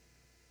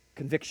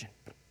 conviction.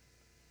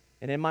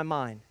 And in my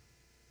mind,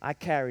 I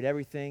carried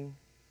everything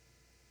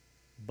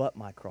but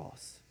my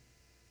cross.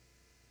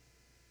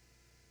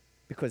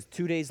 Because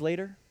 2 days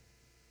later,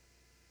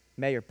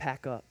 Mayor,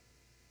 pack up.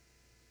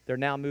 They're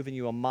now moving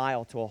you a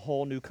mile to a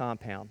whole new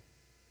compound.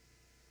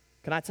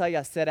 Can I tell you,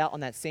 I set out on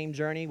that same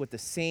journey with the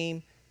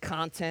same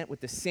content, with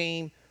the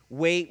same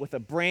weight, with a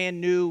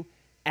brand new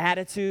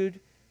attitude.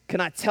 Can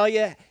I tell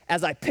you,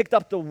 as I picked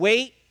up the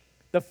weight,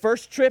 the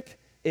first trip,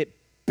 it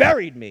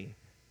buried me.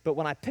 But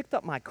when I picked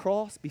up my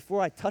cross,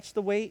 before I touched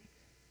the weight,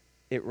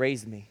 it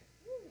raised me.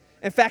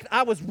 In fact,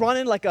 I was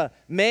running like a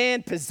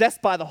man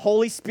possessed by the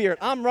Holy Spirit.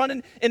 I'm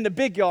running in the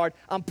big yard.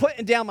 I'm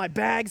putting down my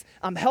bags.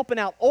 I'm helping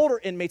out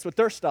older inmates with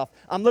their stuff.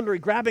 I'm literally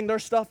grabbing their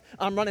stuff.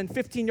 I'm running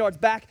 15 yards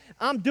back.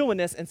 I'm doing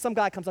this, and some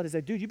guy comes up and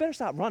says, dude, you better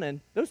stop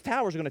running. Those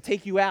towers are going to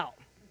take you out.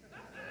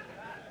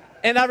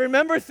 And I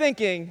remember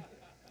thinking,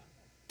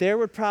 there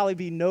would probably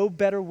be no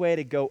better way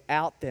to go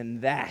out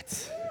than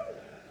that.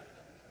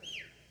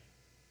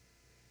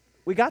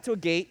 We got to a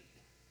gate.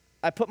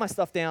 I put my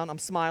stuff down. I'm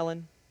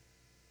smiling.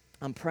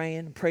 I'm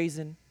praying, I'm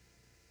praising.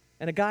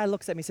 And a guy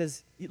looks at me and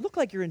says, you look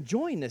like you're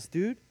enjoying this,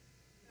 dude.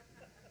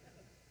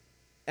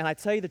 And I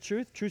tell you the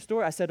truth, true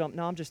story. I said,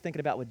 no, I'm just thinking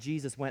about what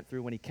Jesus went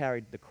through when he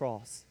carried the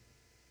cross.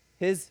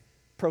 His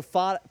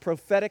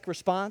prophetic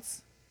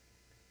response,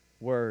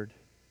 word.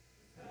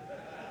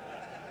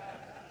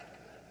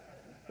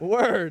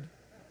 Word.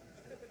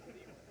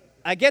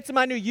 I get to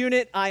my new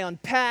unit. I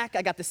unpack.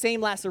 I got the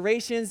same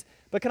lacerations.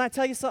 But can I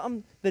tell you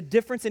something? The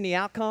difference in the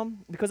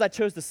outcome, because I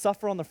chose to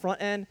suffer on the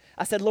front end,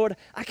 I said, Lord,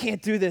 I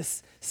can't do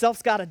this.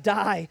 Self's got to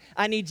die.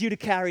 I need you to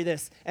carry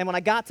this. And when I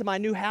got to my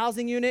new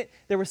housing unit,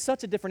 there was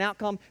such a different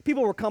outcome.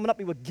 People were coming up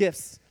to me with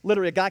gifts.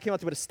 Literally, a guy came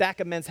up to me with a stack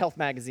of Men's Health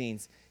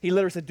magazines. He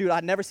literally said, dude,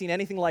 I'd never seen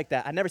anything like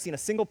that. I'd never seen a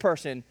single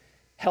person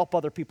help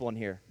other people in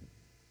here.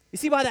 You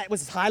see why that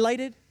was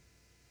highlighted?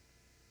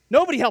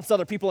 Nobody helps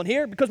other people in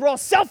here because we're all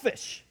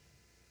selfish.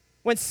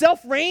 When self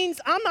reigns,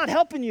 I'm not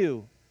helping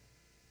you.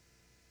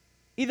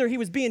 Either he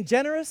was being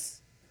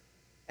generous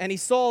and he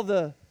saw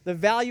the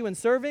value in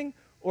serving,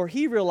 or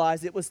he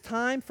realized it was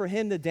time for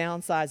him to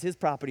downsize his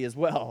property as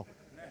well.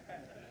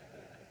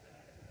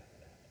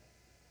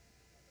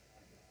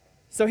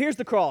 So here's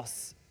the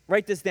cross.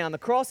 Write this down. The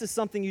cross is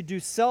something you do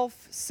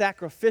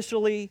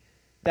self-sacrificially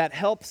that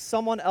helps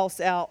someone else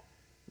out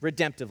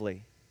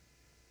redemptively.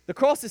 The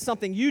cross is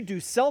something you do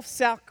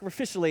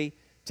self-sacrificially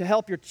to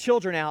help your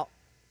children out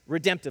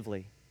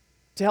redemptively,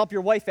 to help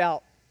your wife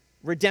out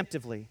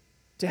redemptively,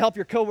 to help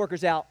your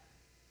coworkers out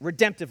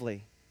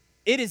redemptively.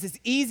 It is as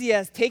easy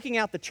as taking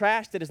out the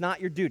trash that is not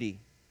your duty,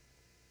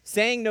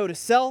 saying no to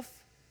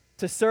self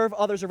to serve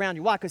others around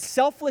you. Why? Because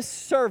selfless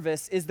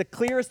service is the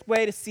clearest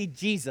way to see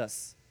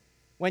Jesus.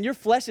 When your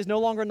flesh is no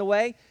longer in the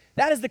way,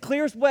 that is the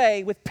clearest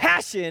way with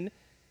passion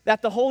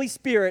that the Holy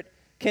Spirit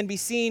can be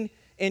seen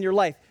in your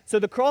life. So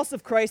the cross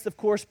of Christ, of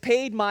course,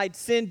 paid my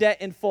sin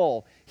debt in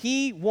full.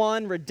 He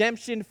won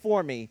redemption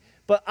for me.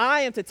 But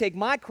I am to take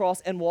my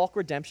cross and walk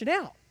redemption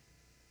out.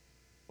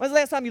 When's the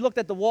last time you looked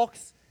at the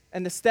walks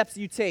and the steps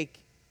you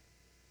take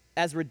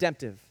as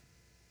redemptive?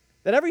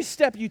 That every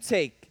step you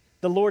take,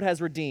 the Lord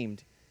has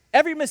redeemed.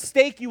 Every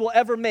mistake you will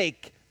ever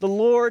make, the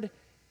Lord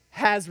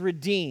has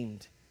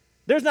redeemed.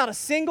 There's not a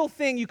single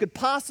thing you could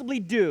possibly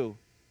do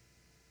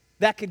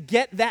that could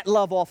get that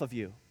love off of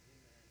you.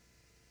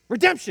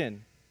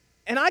 Redemption.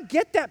 And I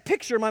get that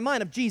picture in my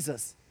mind of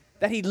Jesus,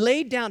 that he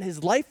laid down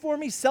his life for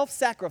me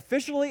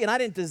self-sacrificially, and I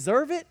didn't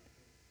deserve it.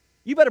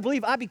 You better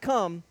believe I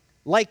become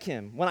like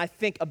him when I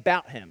think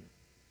about him.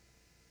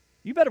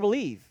 You better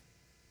believe.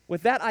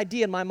 With that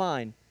idea in my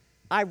mind,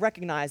 I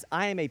recognize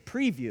I am a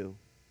preview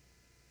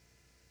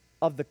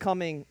of the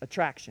coming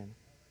attraction.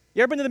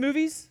 You ever been to the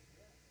movies?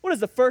 What is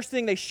the first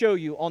thing they show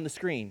you on the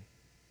screen?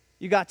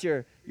 You got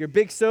your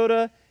big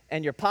soda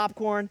and your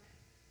popcorn.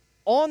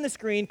 On the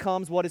screen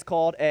comes what is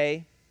called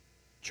a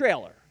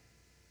trailer.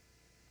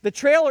 The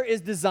trailer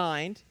is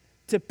designed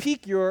to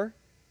pique your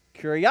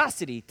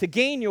curiosity, to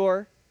gain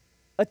your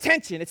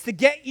attention. It's to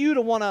get you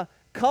to want to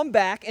come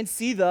back and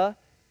see the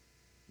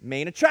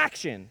main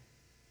attraction.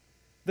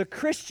 The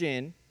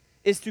Christian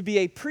is to be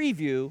a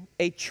preview,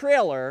 a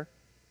trailer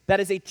that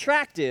is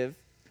attractive,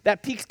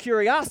 that piques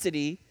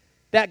curiosity,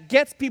 that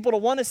gets people to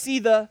want to see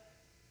the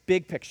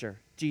big picture,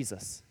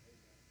 Jesus.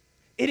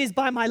 It is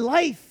by my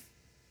life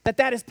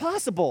that is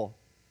possible.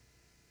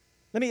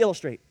 Let me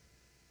illustrate.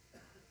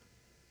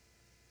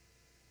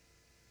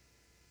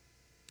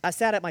 I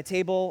sat at my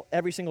table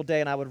every single day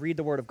and I would read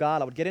the Word of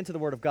God. I would get into the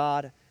Word of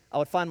God. I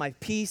would find my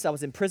peace. I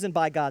was imprisoned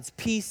by God's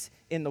peace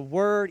in the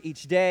Word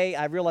each day.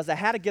 I realized I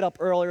had to get up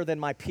earlier than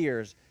my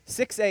peers.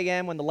 6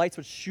 a.m. when the lights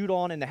would shoot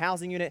on in the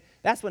housing unit,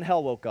 that's when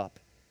hell woke up.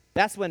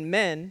 That's when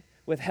men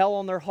with hell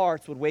on their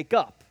hearts would wake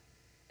up.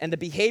 And the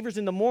behaviors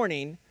in the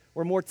morning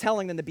were more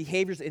telling than the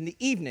behaviors in the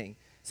evening.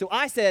 So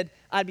I said,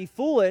 I'd be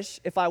foolish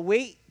if I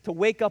wait to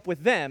wake up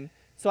with them.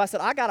 So I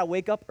said, I got to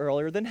wake up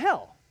earlier than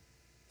hell.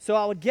 So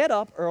I would get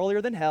up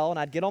earlier than hell, and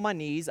I'd get on my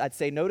knees. I'd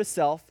say no to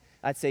self.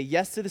 I'd say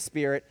yes to the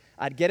Spirit.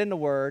 I'd get in the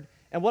Word.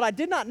 And what I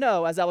did not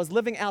know as I was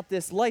living out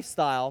this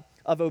lifestyle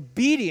of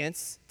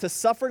obedience to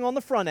suffering on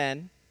the front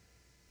end,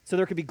 so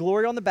there could be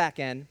glory on the back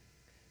end,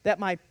 that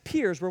my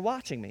peers were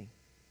watching me.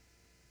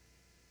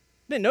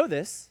 Didn't know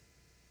this.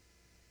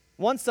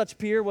 One such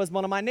peer was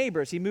one of my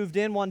neighbors. He moved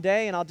in one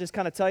day, and I'll just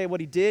kind of tell you what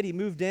he did. He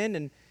moved in,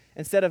 and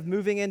instead of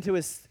moving into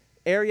his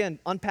area and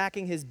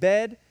unpacking his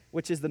bed,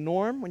 which is the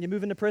norm when you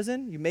move into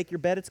prison, you make your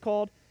bed, it's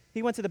called,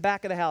 he went to the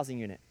back of the housing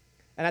unit.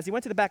 And as he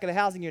went to the back of the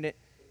housing unit,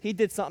 he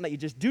did something that you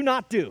just do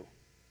not do.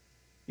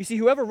 You see,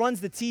 whoever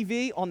runs the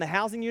TV on the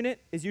housing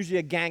unit is usually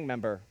a gang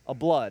member, a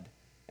blood.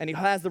 And he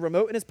has the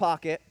remote in his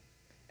pocket,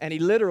 and he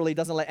literally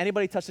doesn't let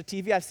anybody touch the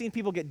TV. I've seen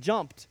people get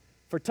jumped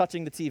for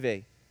touching the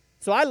TV.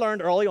 So I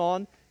learned early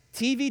on,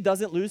 TV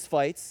doesn't lose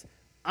fights.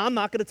 I'm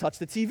not going to touch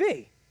the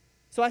TV.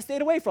 So I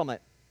stayed away from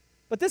it.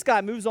 But this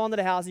guy moves on to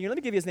the housing unit.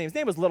 Let me give you his name. His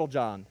name was Little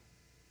John.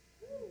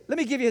 Let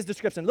me give you his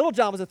description. Little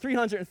John was a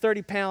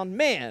 330-pound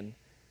man.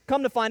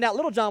 Come to find out,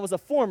 Little John was a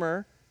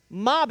former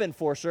mob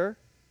enforcer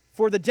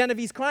for the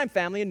Genovese crime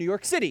family in New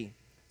York City.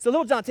 So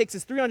Little John takes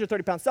his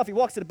 330-pound stuff, he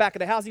walks to the back of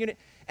the housing unit,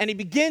 and he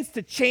begins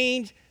to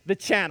change the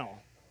channel.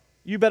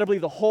 You better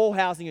believe the whole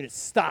housing unit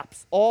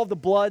stops. All the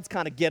bloods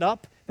kind of get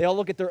up. They all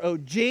look at their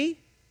OG.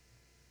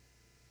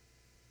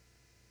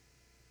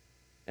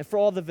 And for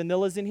all the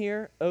vanillas in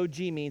here, OG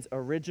means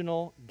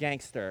original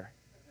gangster.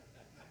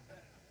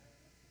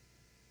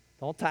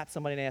 Don't tap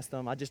somebody and ask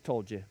them, I just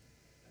told you.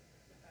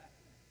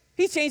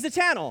 He changed the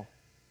channel.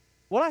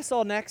 What I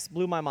saw next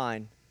blew my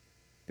mind.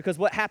 Because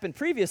what happened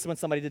previous when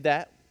somebody did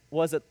that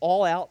was an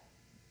all-out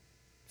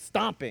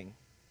stomping.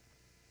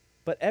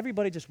 But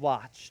everybody just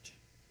watched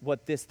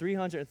what this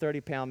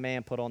 330-pound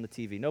man put on the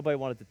TV. Nobody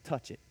wanted to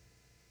touch it.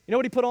 You know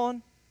what he put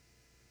on?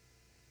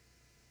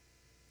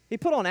 He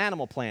put on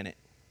Animal Planet.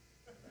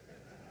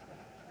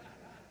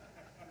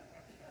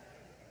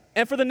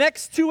 And for the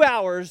next 2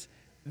 hours,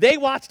 they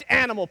watched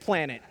Animal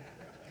Planet.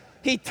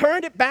 He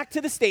turned it back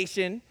to the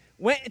station,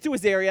 went into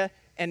his area,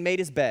 and made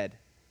his bed.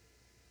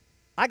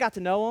 I got to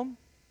know him.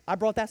 I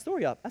brought that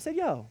story up. I said,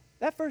 yo,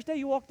 that first day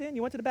you walked in,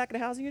 you went to the back of the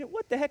housing unit,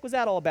 what the heck was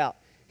that all about?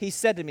 He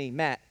said to me,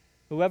 Matt,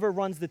 whoever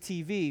runs the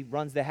TV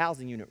runs the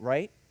housing unit,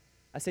 right?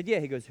 I said, yeah.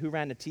 He goes, who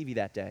ran the TV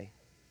that day?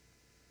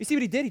 You see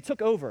what he did? He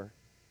took over.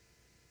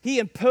 He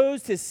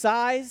imposed his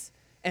size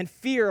and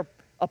fear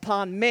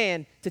upon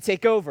man to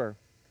take over.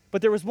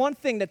 But there was one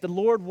thing that the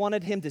Lord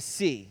wanted him to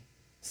see,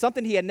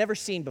 something he had never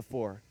seen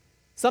before,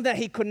 something that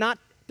he could not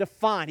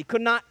define, he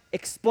could not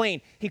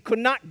explain, he could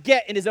not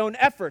get in his own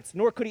efforts,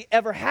 nor could he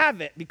ever have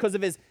it because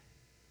of his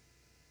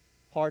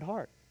hard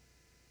heart.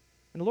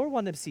 And the Lord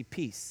wanted him to see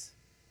peace.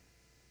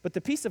 But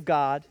the peace of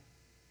God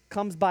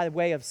comes by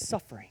way of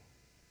suffering,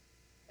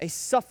 a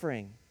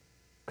suffering,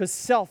 because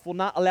self will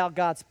not allow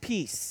God's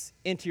peace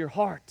into your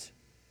heart.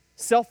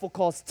 Self will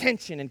cause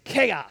tension and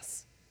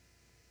chaos.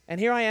 And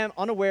here I am,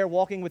 unaware,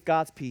 walking with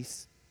God's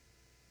peace.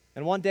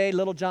 And one day,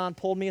 little John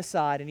pulled me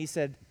aside and he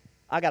said,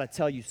 I got to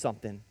tell you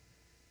something.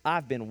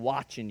 I've been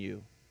watching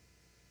you.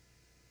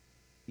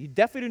 You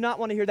definitely do not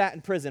want to hear that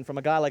in prison from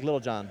a guy like little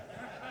John.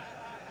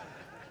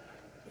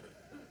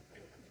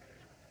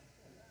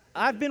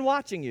 I've been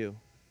watching you.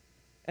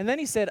 And then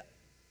he said,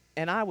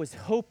 and I was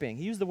hoping,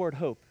 he used the word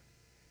hope.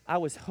 I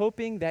was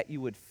hoping that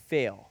you would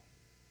fail.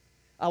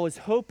 I was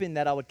hoping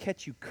that I would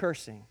catch you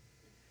cursing.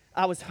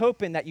 I was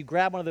hoping that you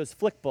grab one of those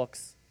flick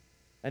books,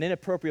 an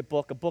inappropriate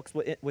book, a book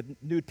with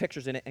nude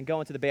pictures in it, and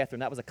go into the bathroom.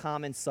 That was a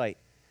common sight.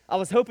 I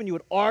was hoping you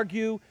would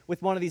argue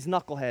with one of these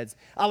knuckleheads.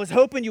 I was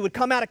hoping you would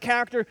come out of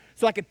character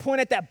so I could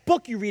point at that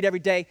book you read every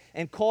day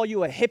and call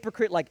you a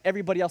hypocrite like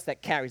everybody else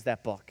that carries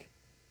that book.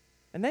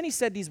 And then he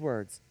said these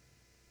words,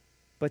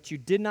 but you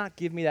did not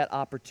give me that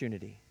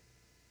opportunity.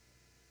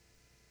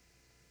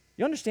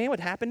 You understand what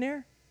happened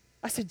there?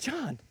 I said,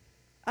 John,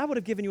 I would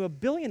have given you 1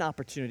 billion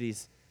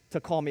opportunities to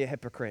call me a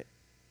hypocrite.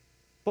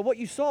 But what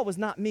you saw was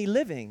not me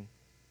living,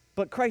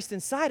 but Christ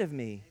inside of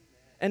me.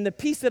 And the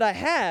peace that I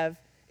have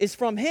is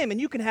from him, and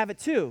you can have it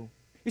too.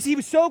 You see, he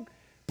was so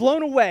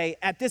blown away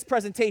at this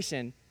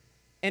presentation,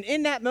 and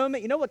in that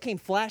moment, you know what came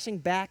flashing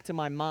back to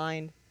my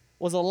mind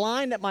was a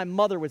line that my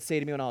mother would say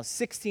to me when I was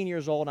 16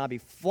 years old, and I'd be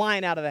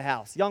flying out of the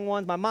house. Young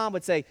ones, my mom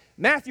would say,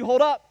 Matthew,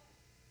 hold up.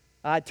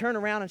 I'd turn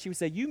around, and she would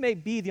say, you may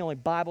be the only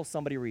Bible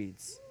somebody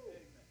reads.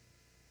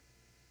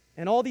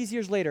 And all these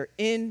years later,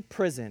 in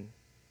prison,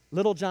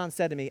 little John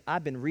said to me,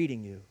 I've been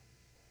reading you.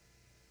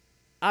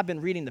 I've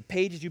been reading the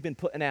pages you've been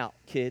putting out,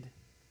 kid.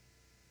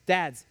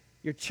 Dads,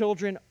 your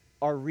children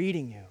are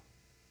reading you.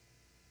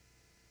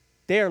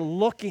 They're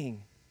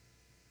looking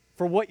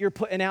for what you're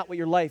putting out with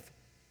your life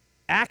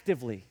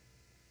actively,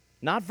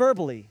 not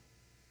verbally.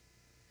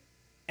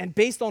 And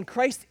based on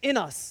Christ in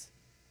us,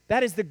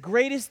 that is the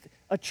greatest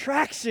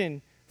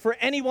attraction for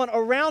anyone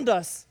around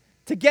us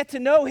to get to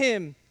know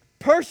him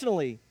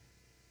personally.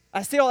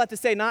 I say all that to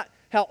say not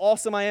how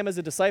awesome I am as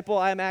a disciple.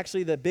 I am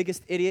actually the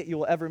biggest idiot you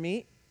will ever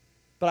meet.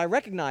 But I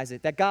recognize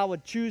it, that God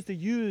would choose to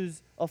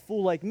use a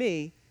fool like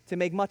me to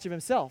make much of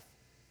himself.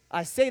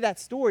 I say that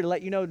story to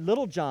let you know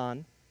little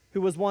John,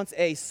 who was once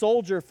a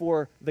soldier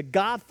for the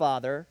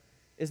Godfather,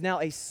 is now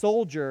a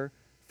soldier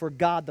for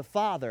God the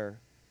Father.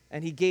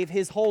 And he gave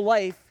his whole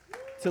life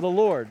to the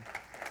Lord.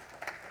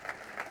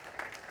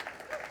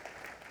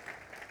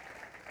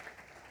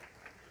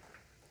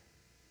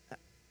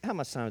 How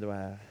much time do I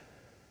have?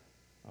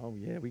 Oh,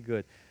 yeah, we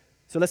good.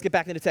 So let's get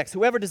back into the text.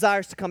 Whoever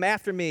desires to come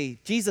after me,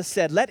 Jesus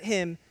said, let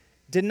him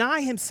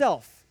deny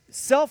himself.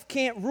 Self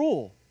can't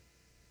rule.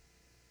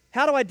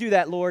 How do I do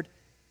that, Lord?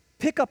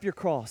 Pick up your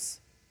cross.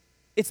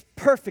 It's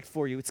perfect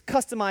for you. It's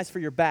customized for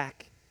your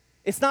back.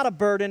 It's not a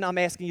burden I'm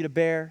asking you to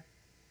bear.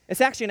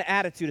 It's actually an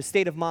attitude, a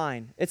state of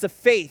mind. It's a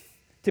faith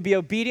to be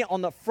obedient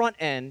on the front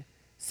end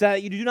so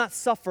that you do not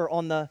suffer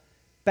on the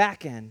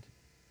back end.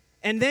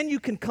 And then you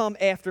can come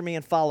after me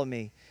and follow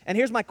me. And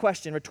here's my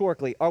question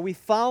rhetorically. Are we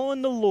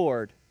following the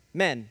Lord,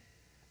 men,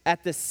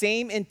 at the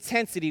same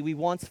intensity we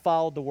once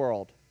followed the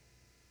world?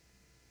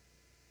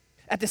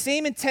 At the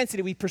same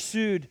intensity we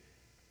pursued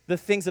the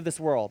things of this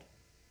world?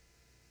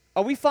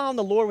 Are we following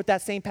the Lord with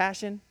that same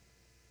passion?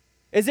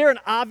 Is there an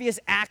obvious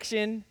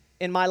action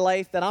in my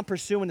life that I'm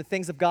pursuing the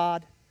things of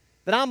God?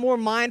 That I'm more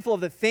mindful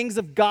of the things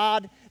of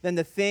God than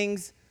the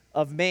things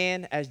of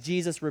man, as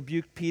Jesus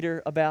rebuked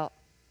Peter about?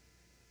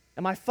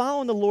 Am I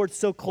following the Lord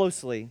so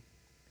closely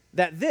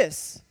that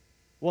this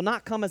will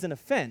not come as an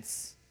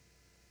offense?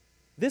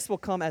 This will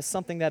come as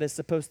something that is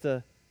supposed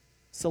to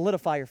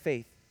solidify your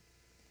faith.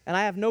 And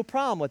I have no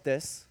problem with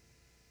this,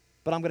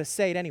 but I'm going to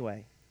say it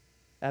anyway.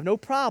 I have no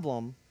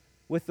problem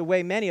with the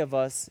way many of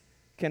us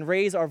can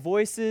raise our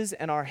voices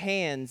and our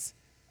hands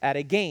at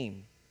a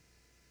game.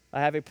 I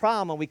have a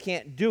problem when we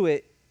can't do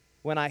it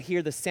when I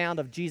hear the sound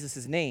of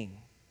Jesus' name.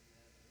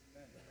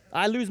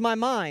 I lose my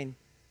mind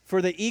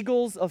for the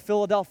Eagles of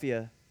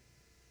Philadelphia,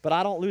 but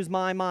I don't lose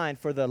my mind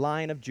for the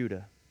Lion of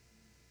Judah.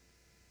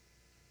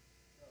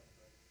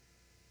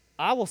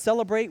 I will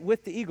celebrate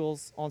with the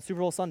Eagles on Super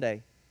Bowl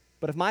Sunday,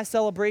 but if my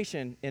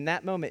celebration in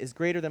that moment is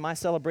greater than my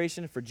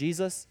celebration for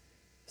Jesus,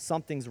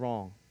 something's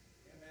wrong.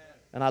 Amen.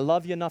 And I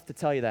love you enough to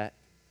tell you that.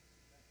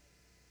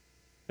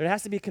 There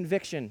has to be a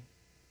conviction,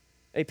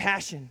 a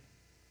passion,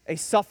 a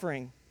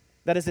suffering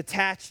that is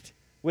attached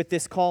with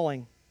this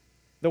calling.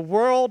 The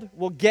world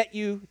will get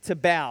you to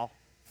bow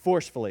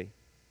forcefully.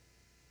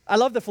 I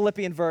love the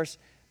Philippian verse.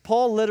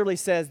 Paul literally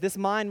says, this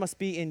mind must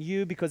be in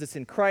you because it's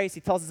in Christ.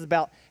 He tells us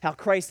about how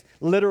Christ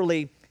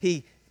literally,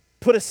 he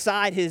put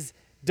aside his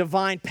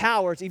divine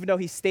powers even though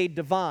he stayed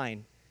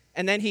divine.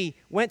 And then he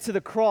went to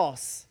the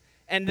cross.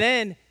 And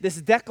then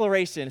this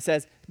declaration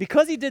says,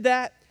 because he did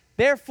that,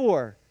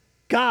 therefore,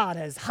 God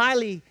has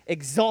highly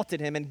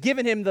exalted him and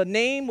given him the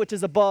name which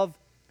is above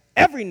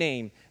every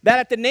name, that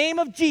at the name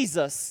of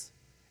Jesus,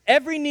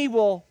 every knee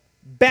will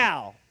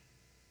bow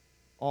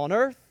on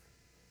earth,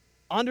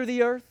 under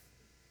the earth,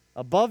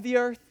 above the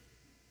earth,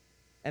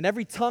 and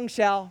every tongue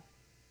shall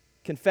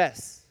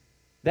confess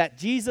that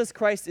Jesus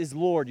Christ is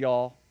Lord,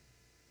 y'all.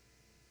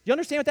 You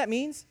understand what that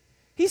means?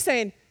 He's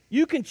saying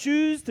you can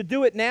choose to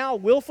do it now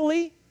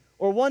willfully,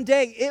 or one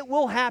day it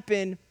will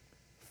happen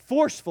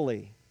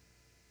forcefully.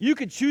 You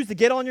could choose to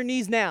get on your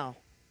knees now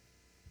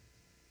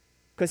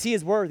because he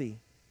is worthy.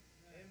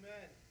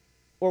 Amen.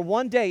 Or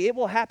one day it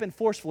will happen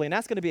forcefully, and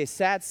that's going to be a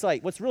sad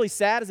sight. What's really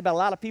sad is about a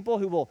lot of people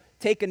who will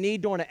take a knee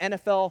during an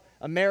NFL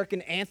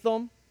American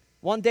anthem.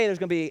 One day there's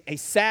going to be a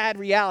sad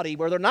reality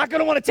where they're not going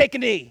to want to take a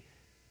knee,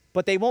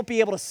 but they won't be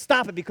able to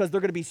stop it because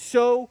they're going to be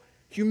so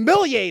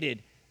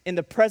humiliated in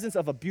the presence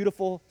of a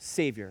beautiful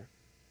Savior.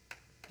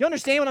 You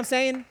understand what I'm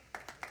saying?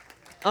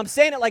 I'm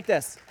saying it like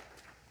this.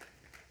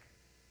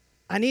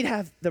 I need to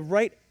have the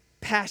right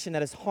passion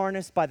that is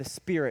harnessed by the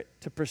Spirit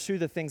to pursue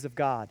the things of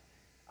God.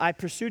 I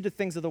pursued the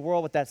things of the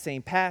world with that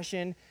same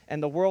passion,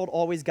 and the world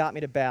always got me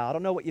to bow. I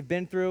don't know what you've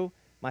been through.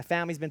 My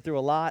family's been through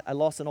a lot. I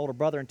lost an older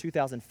brother in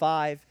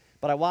 2005,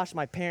 but I watched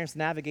my parents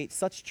navigate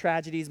such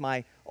tragedies,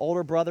 my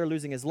older brother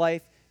losing his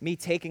life, me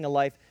taking a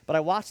life, but I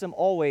watched them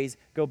always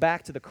go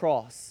back to the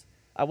cross.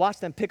 I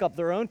watched them pick up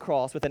their own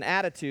cross with an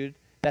attitude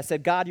that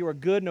said, God, you are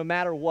good no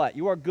matter what.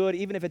 You are good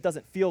even if it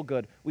doesn't feel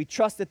good. We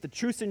trust that the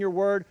truths in your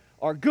word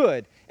are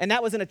good. And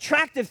that was an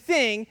attractive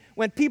thing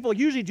when people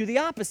usually do the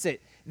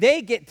opposite.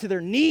 They get to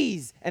their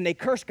knees and they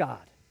curse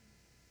God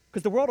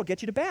because the world will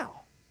get you to bow.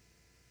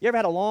 You ever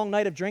had a long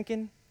night of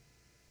drinking?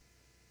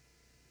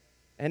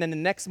 And then the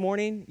next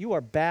morning, you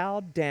are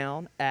bowed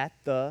down at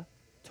the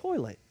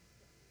toilet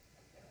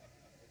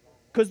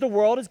because the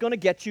world is going to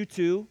get you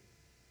to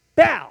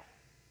bow.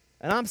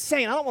 And I'm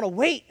saying I don't want to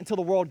wait until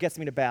the world gets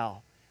me to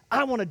bow.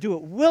 I want to do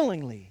it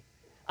willingly.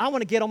 I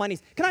want to get on my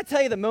knees. Can I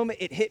tell you the moment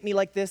it hit me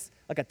like this,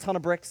 like a ton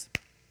of bricks?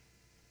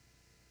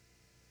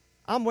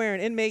 I'm wearing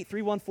inmate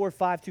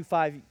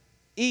 314525E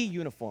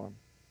uniform,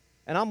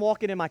 and I'm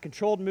walking in my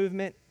controlled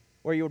movement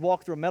where you would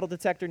walk through a metal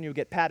detector and you would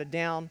get patted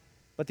down,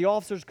 but the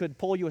officers could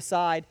pull you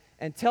aside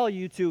and tell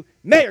you to,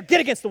 Maher,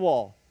 get against the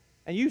wall.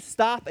 And you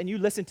stop and you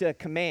listen to a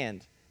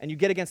command, and you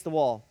get against the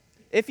wall.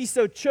 If he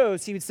so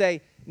chose, he would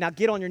say, now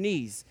get on your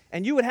knees.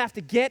 And you would have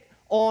to get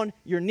on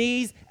your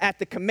knees at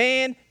the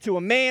command to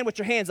a man with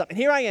your hands up. And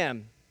here I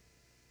am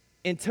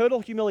in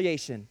total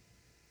humiliation.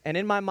 And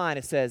in my mind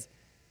it says,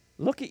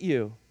 look at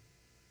you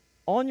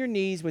on your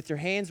knees with your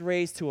hands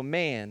raised to a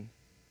man,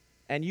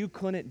 and you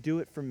couldn't do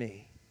it for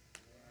me.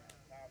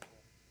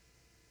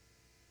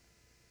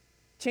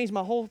 Changed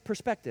my whole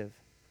perspective.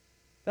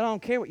 That I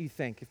don't care what you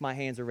think if my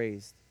hands are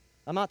raised.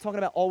 I'm not talking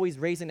about always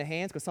raising the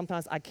hands because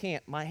sometimes I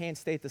can't. My hands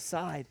stay at the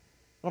side.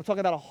 But I'm talking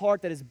about a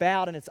heart that is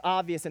bowed and it's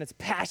obvious and it's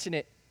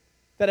passionate.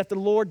 That if the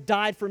Lord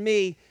died for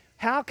me,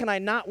 how can I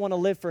not want to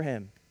live for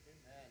him?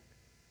 Amen.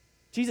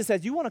 Jesus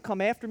says, you want to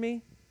come after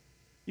me?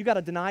 You got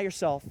to deny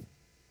yourself.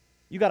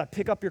 You got to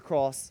pick up your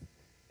cross,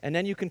 and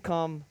then you can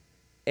come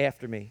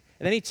after me.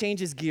 And then he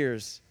changes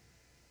gears.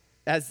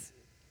 As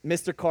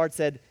Mr. Card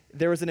said,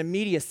 there was an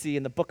immediacy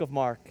in the book of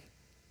Mark.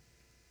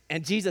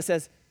 And Jesus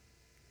says,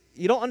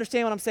 you don't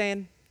understand what I'm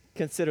saying?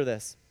 Consider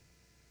this.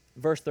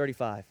 Verse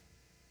 35.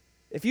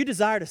 If you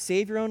desire to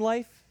save your own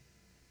life,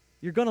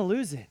 you're going to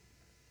lose it.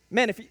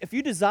 Man, if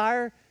you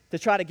desire to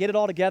try to get it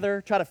all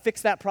together, try to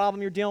fix that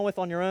problem you're dealing with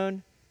on your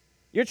own,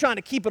 you're trying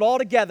to keep it all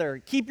together,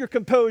 keep your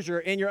composure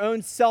and your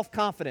own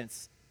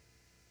self-confidence,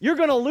 you're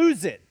going to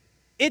lose it.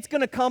 It's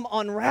going to come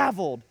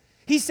unraveled.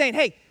 He's saying,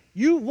 hey,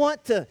 you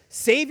want to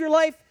save your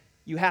life?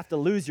 You have to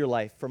lose your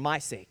life for my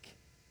sake.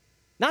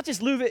 Not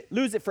just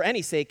lose it for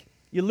any sake.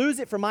 You lose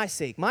it for my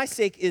sake. My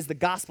sake is the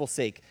gospel's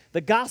sake.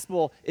 The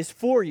gospel is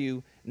for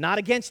you, not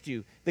against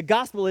you. The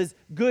gospel is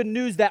good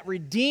news that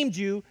redeemed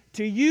you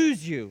to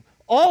use you,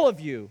 all of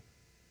you,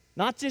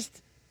 not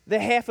just the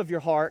half of your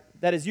heart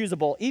that is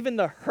usable, even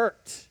the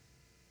hurt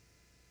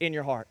in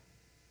your heart,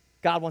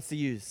 God wants to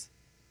use.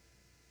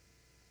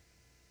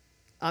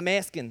 I'm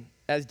asking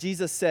As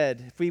Jesus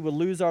said, if we will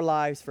lose our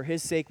lives for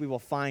his sake, we will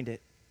find it.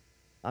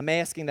 I'm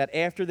asking that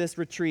after this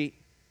retreat,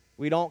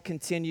 we don't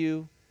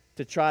continue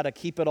to try to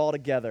keep it all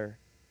together.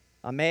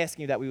 I'm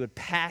asking you that we would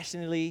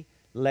passionately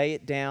lay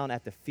it down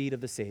at the feet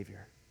of the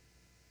Savior.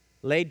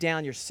 Lay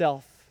down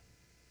yourself.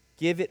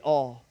 Give it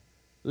all.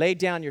 Lay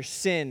down your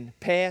sin,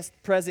 past,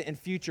 present, and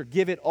future.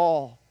 Give it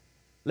all.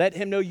 Let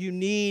him know you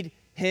need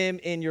him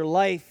in your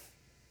life.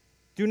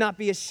 Do not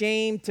be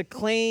ashamed to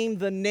claim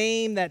the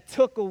name that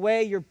took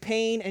away your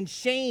pain and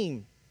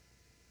shame.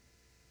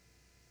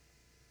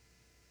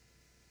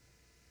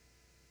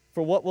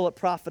 For what will it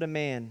profit a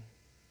man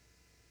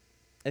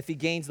if he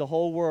gains the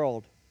whole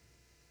world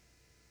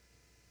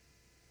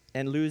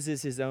and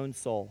loses his own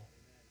soul?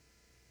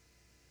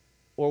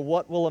 Or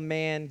what will a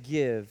man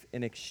give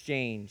in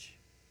exchange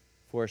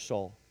for a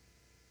soul?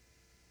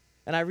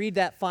 And I read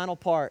that final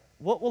part.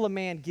 What will a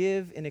man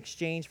give in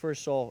exchange for a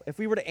soul? If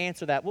we were to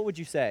answer that, what would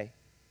you say?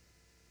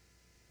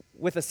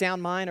 With a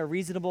sound mind, a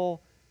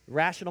reasonable,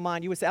 rational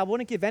mind, you would say, I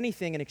wouldn't give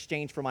anything in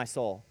exchange for my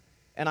soul.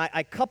 And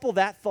I couple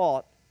that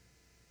thought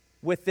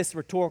with this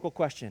rhetorical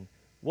question.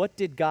 What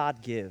did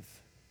God give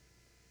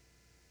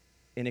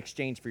in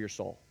exchange for your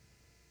soul?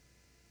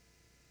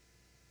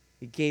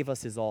 He gave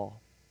us his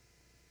all.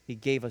 He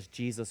gave us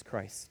Jesus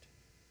Christ.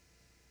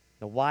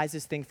 The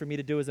wisest thing for me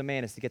to do as a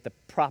man is to get the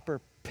proper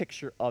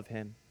picture of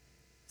him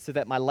so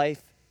that my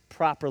life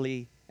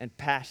properly and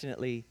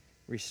passionately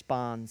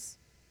responds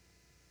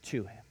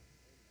to him.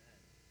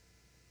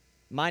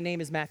 My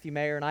name is Matthew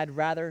Maher, and I'd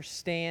rather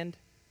stand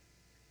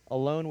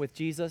alone with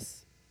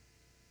Jesus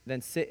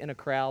than sit in a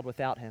crowd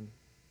without him.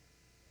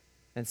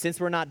 And since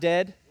we're not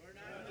dead,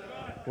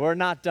 we're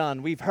not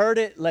done. We've heard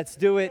it. Let's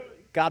do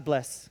it. God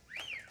bless.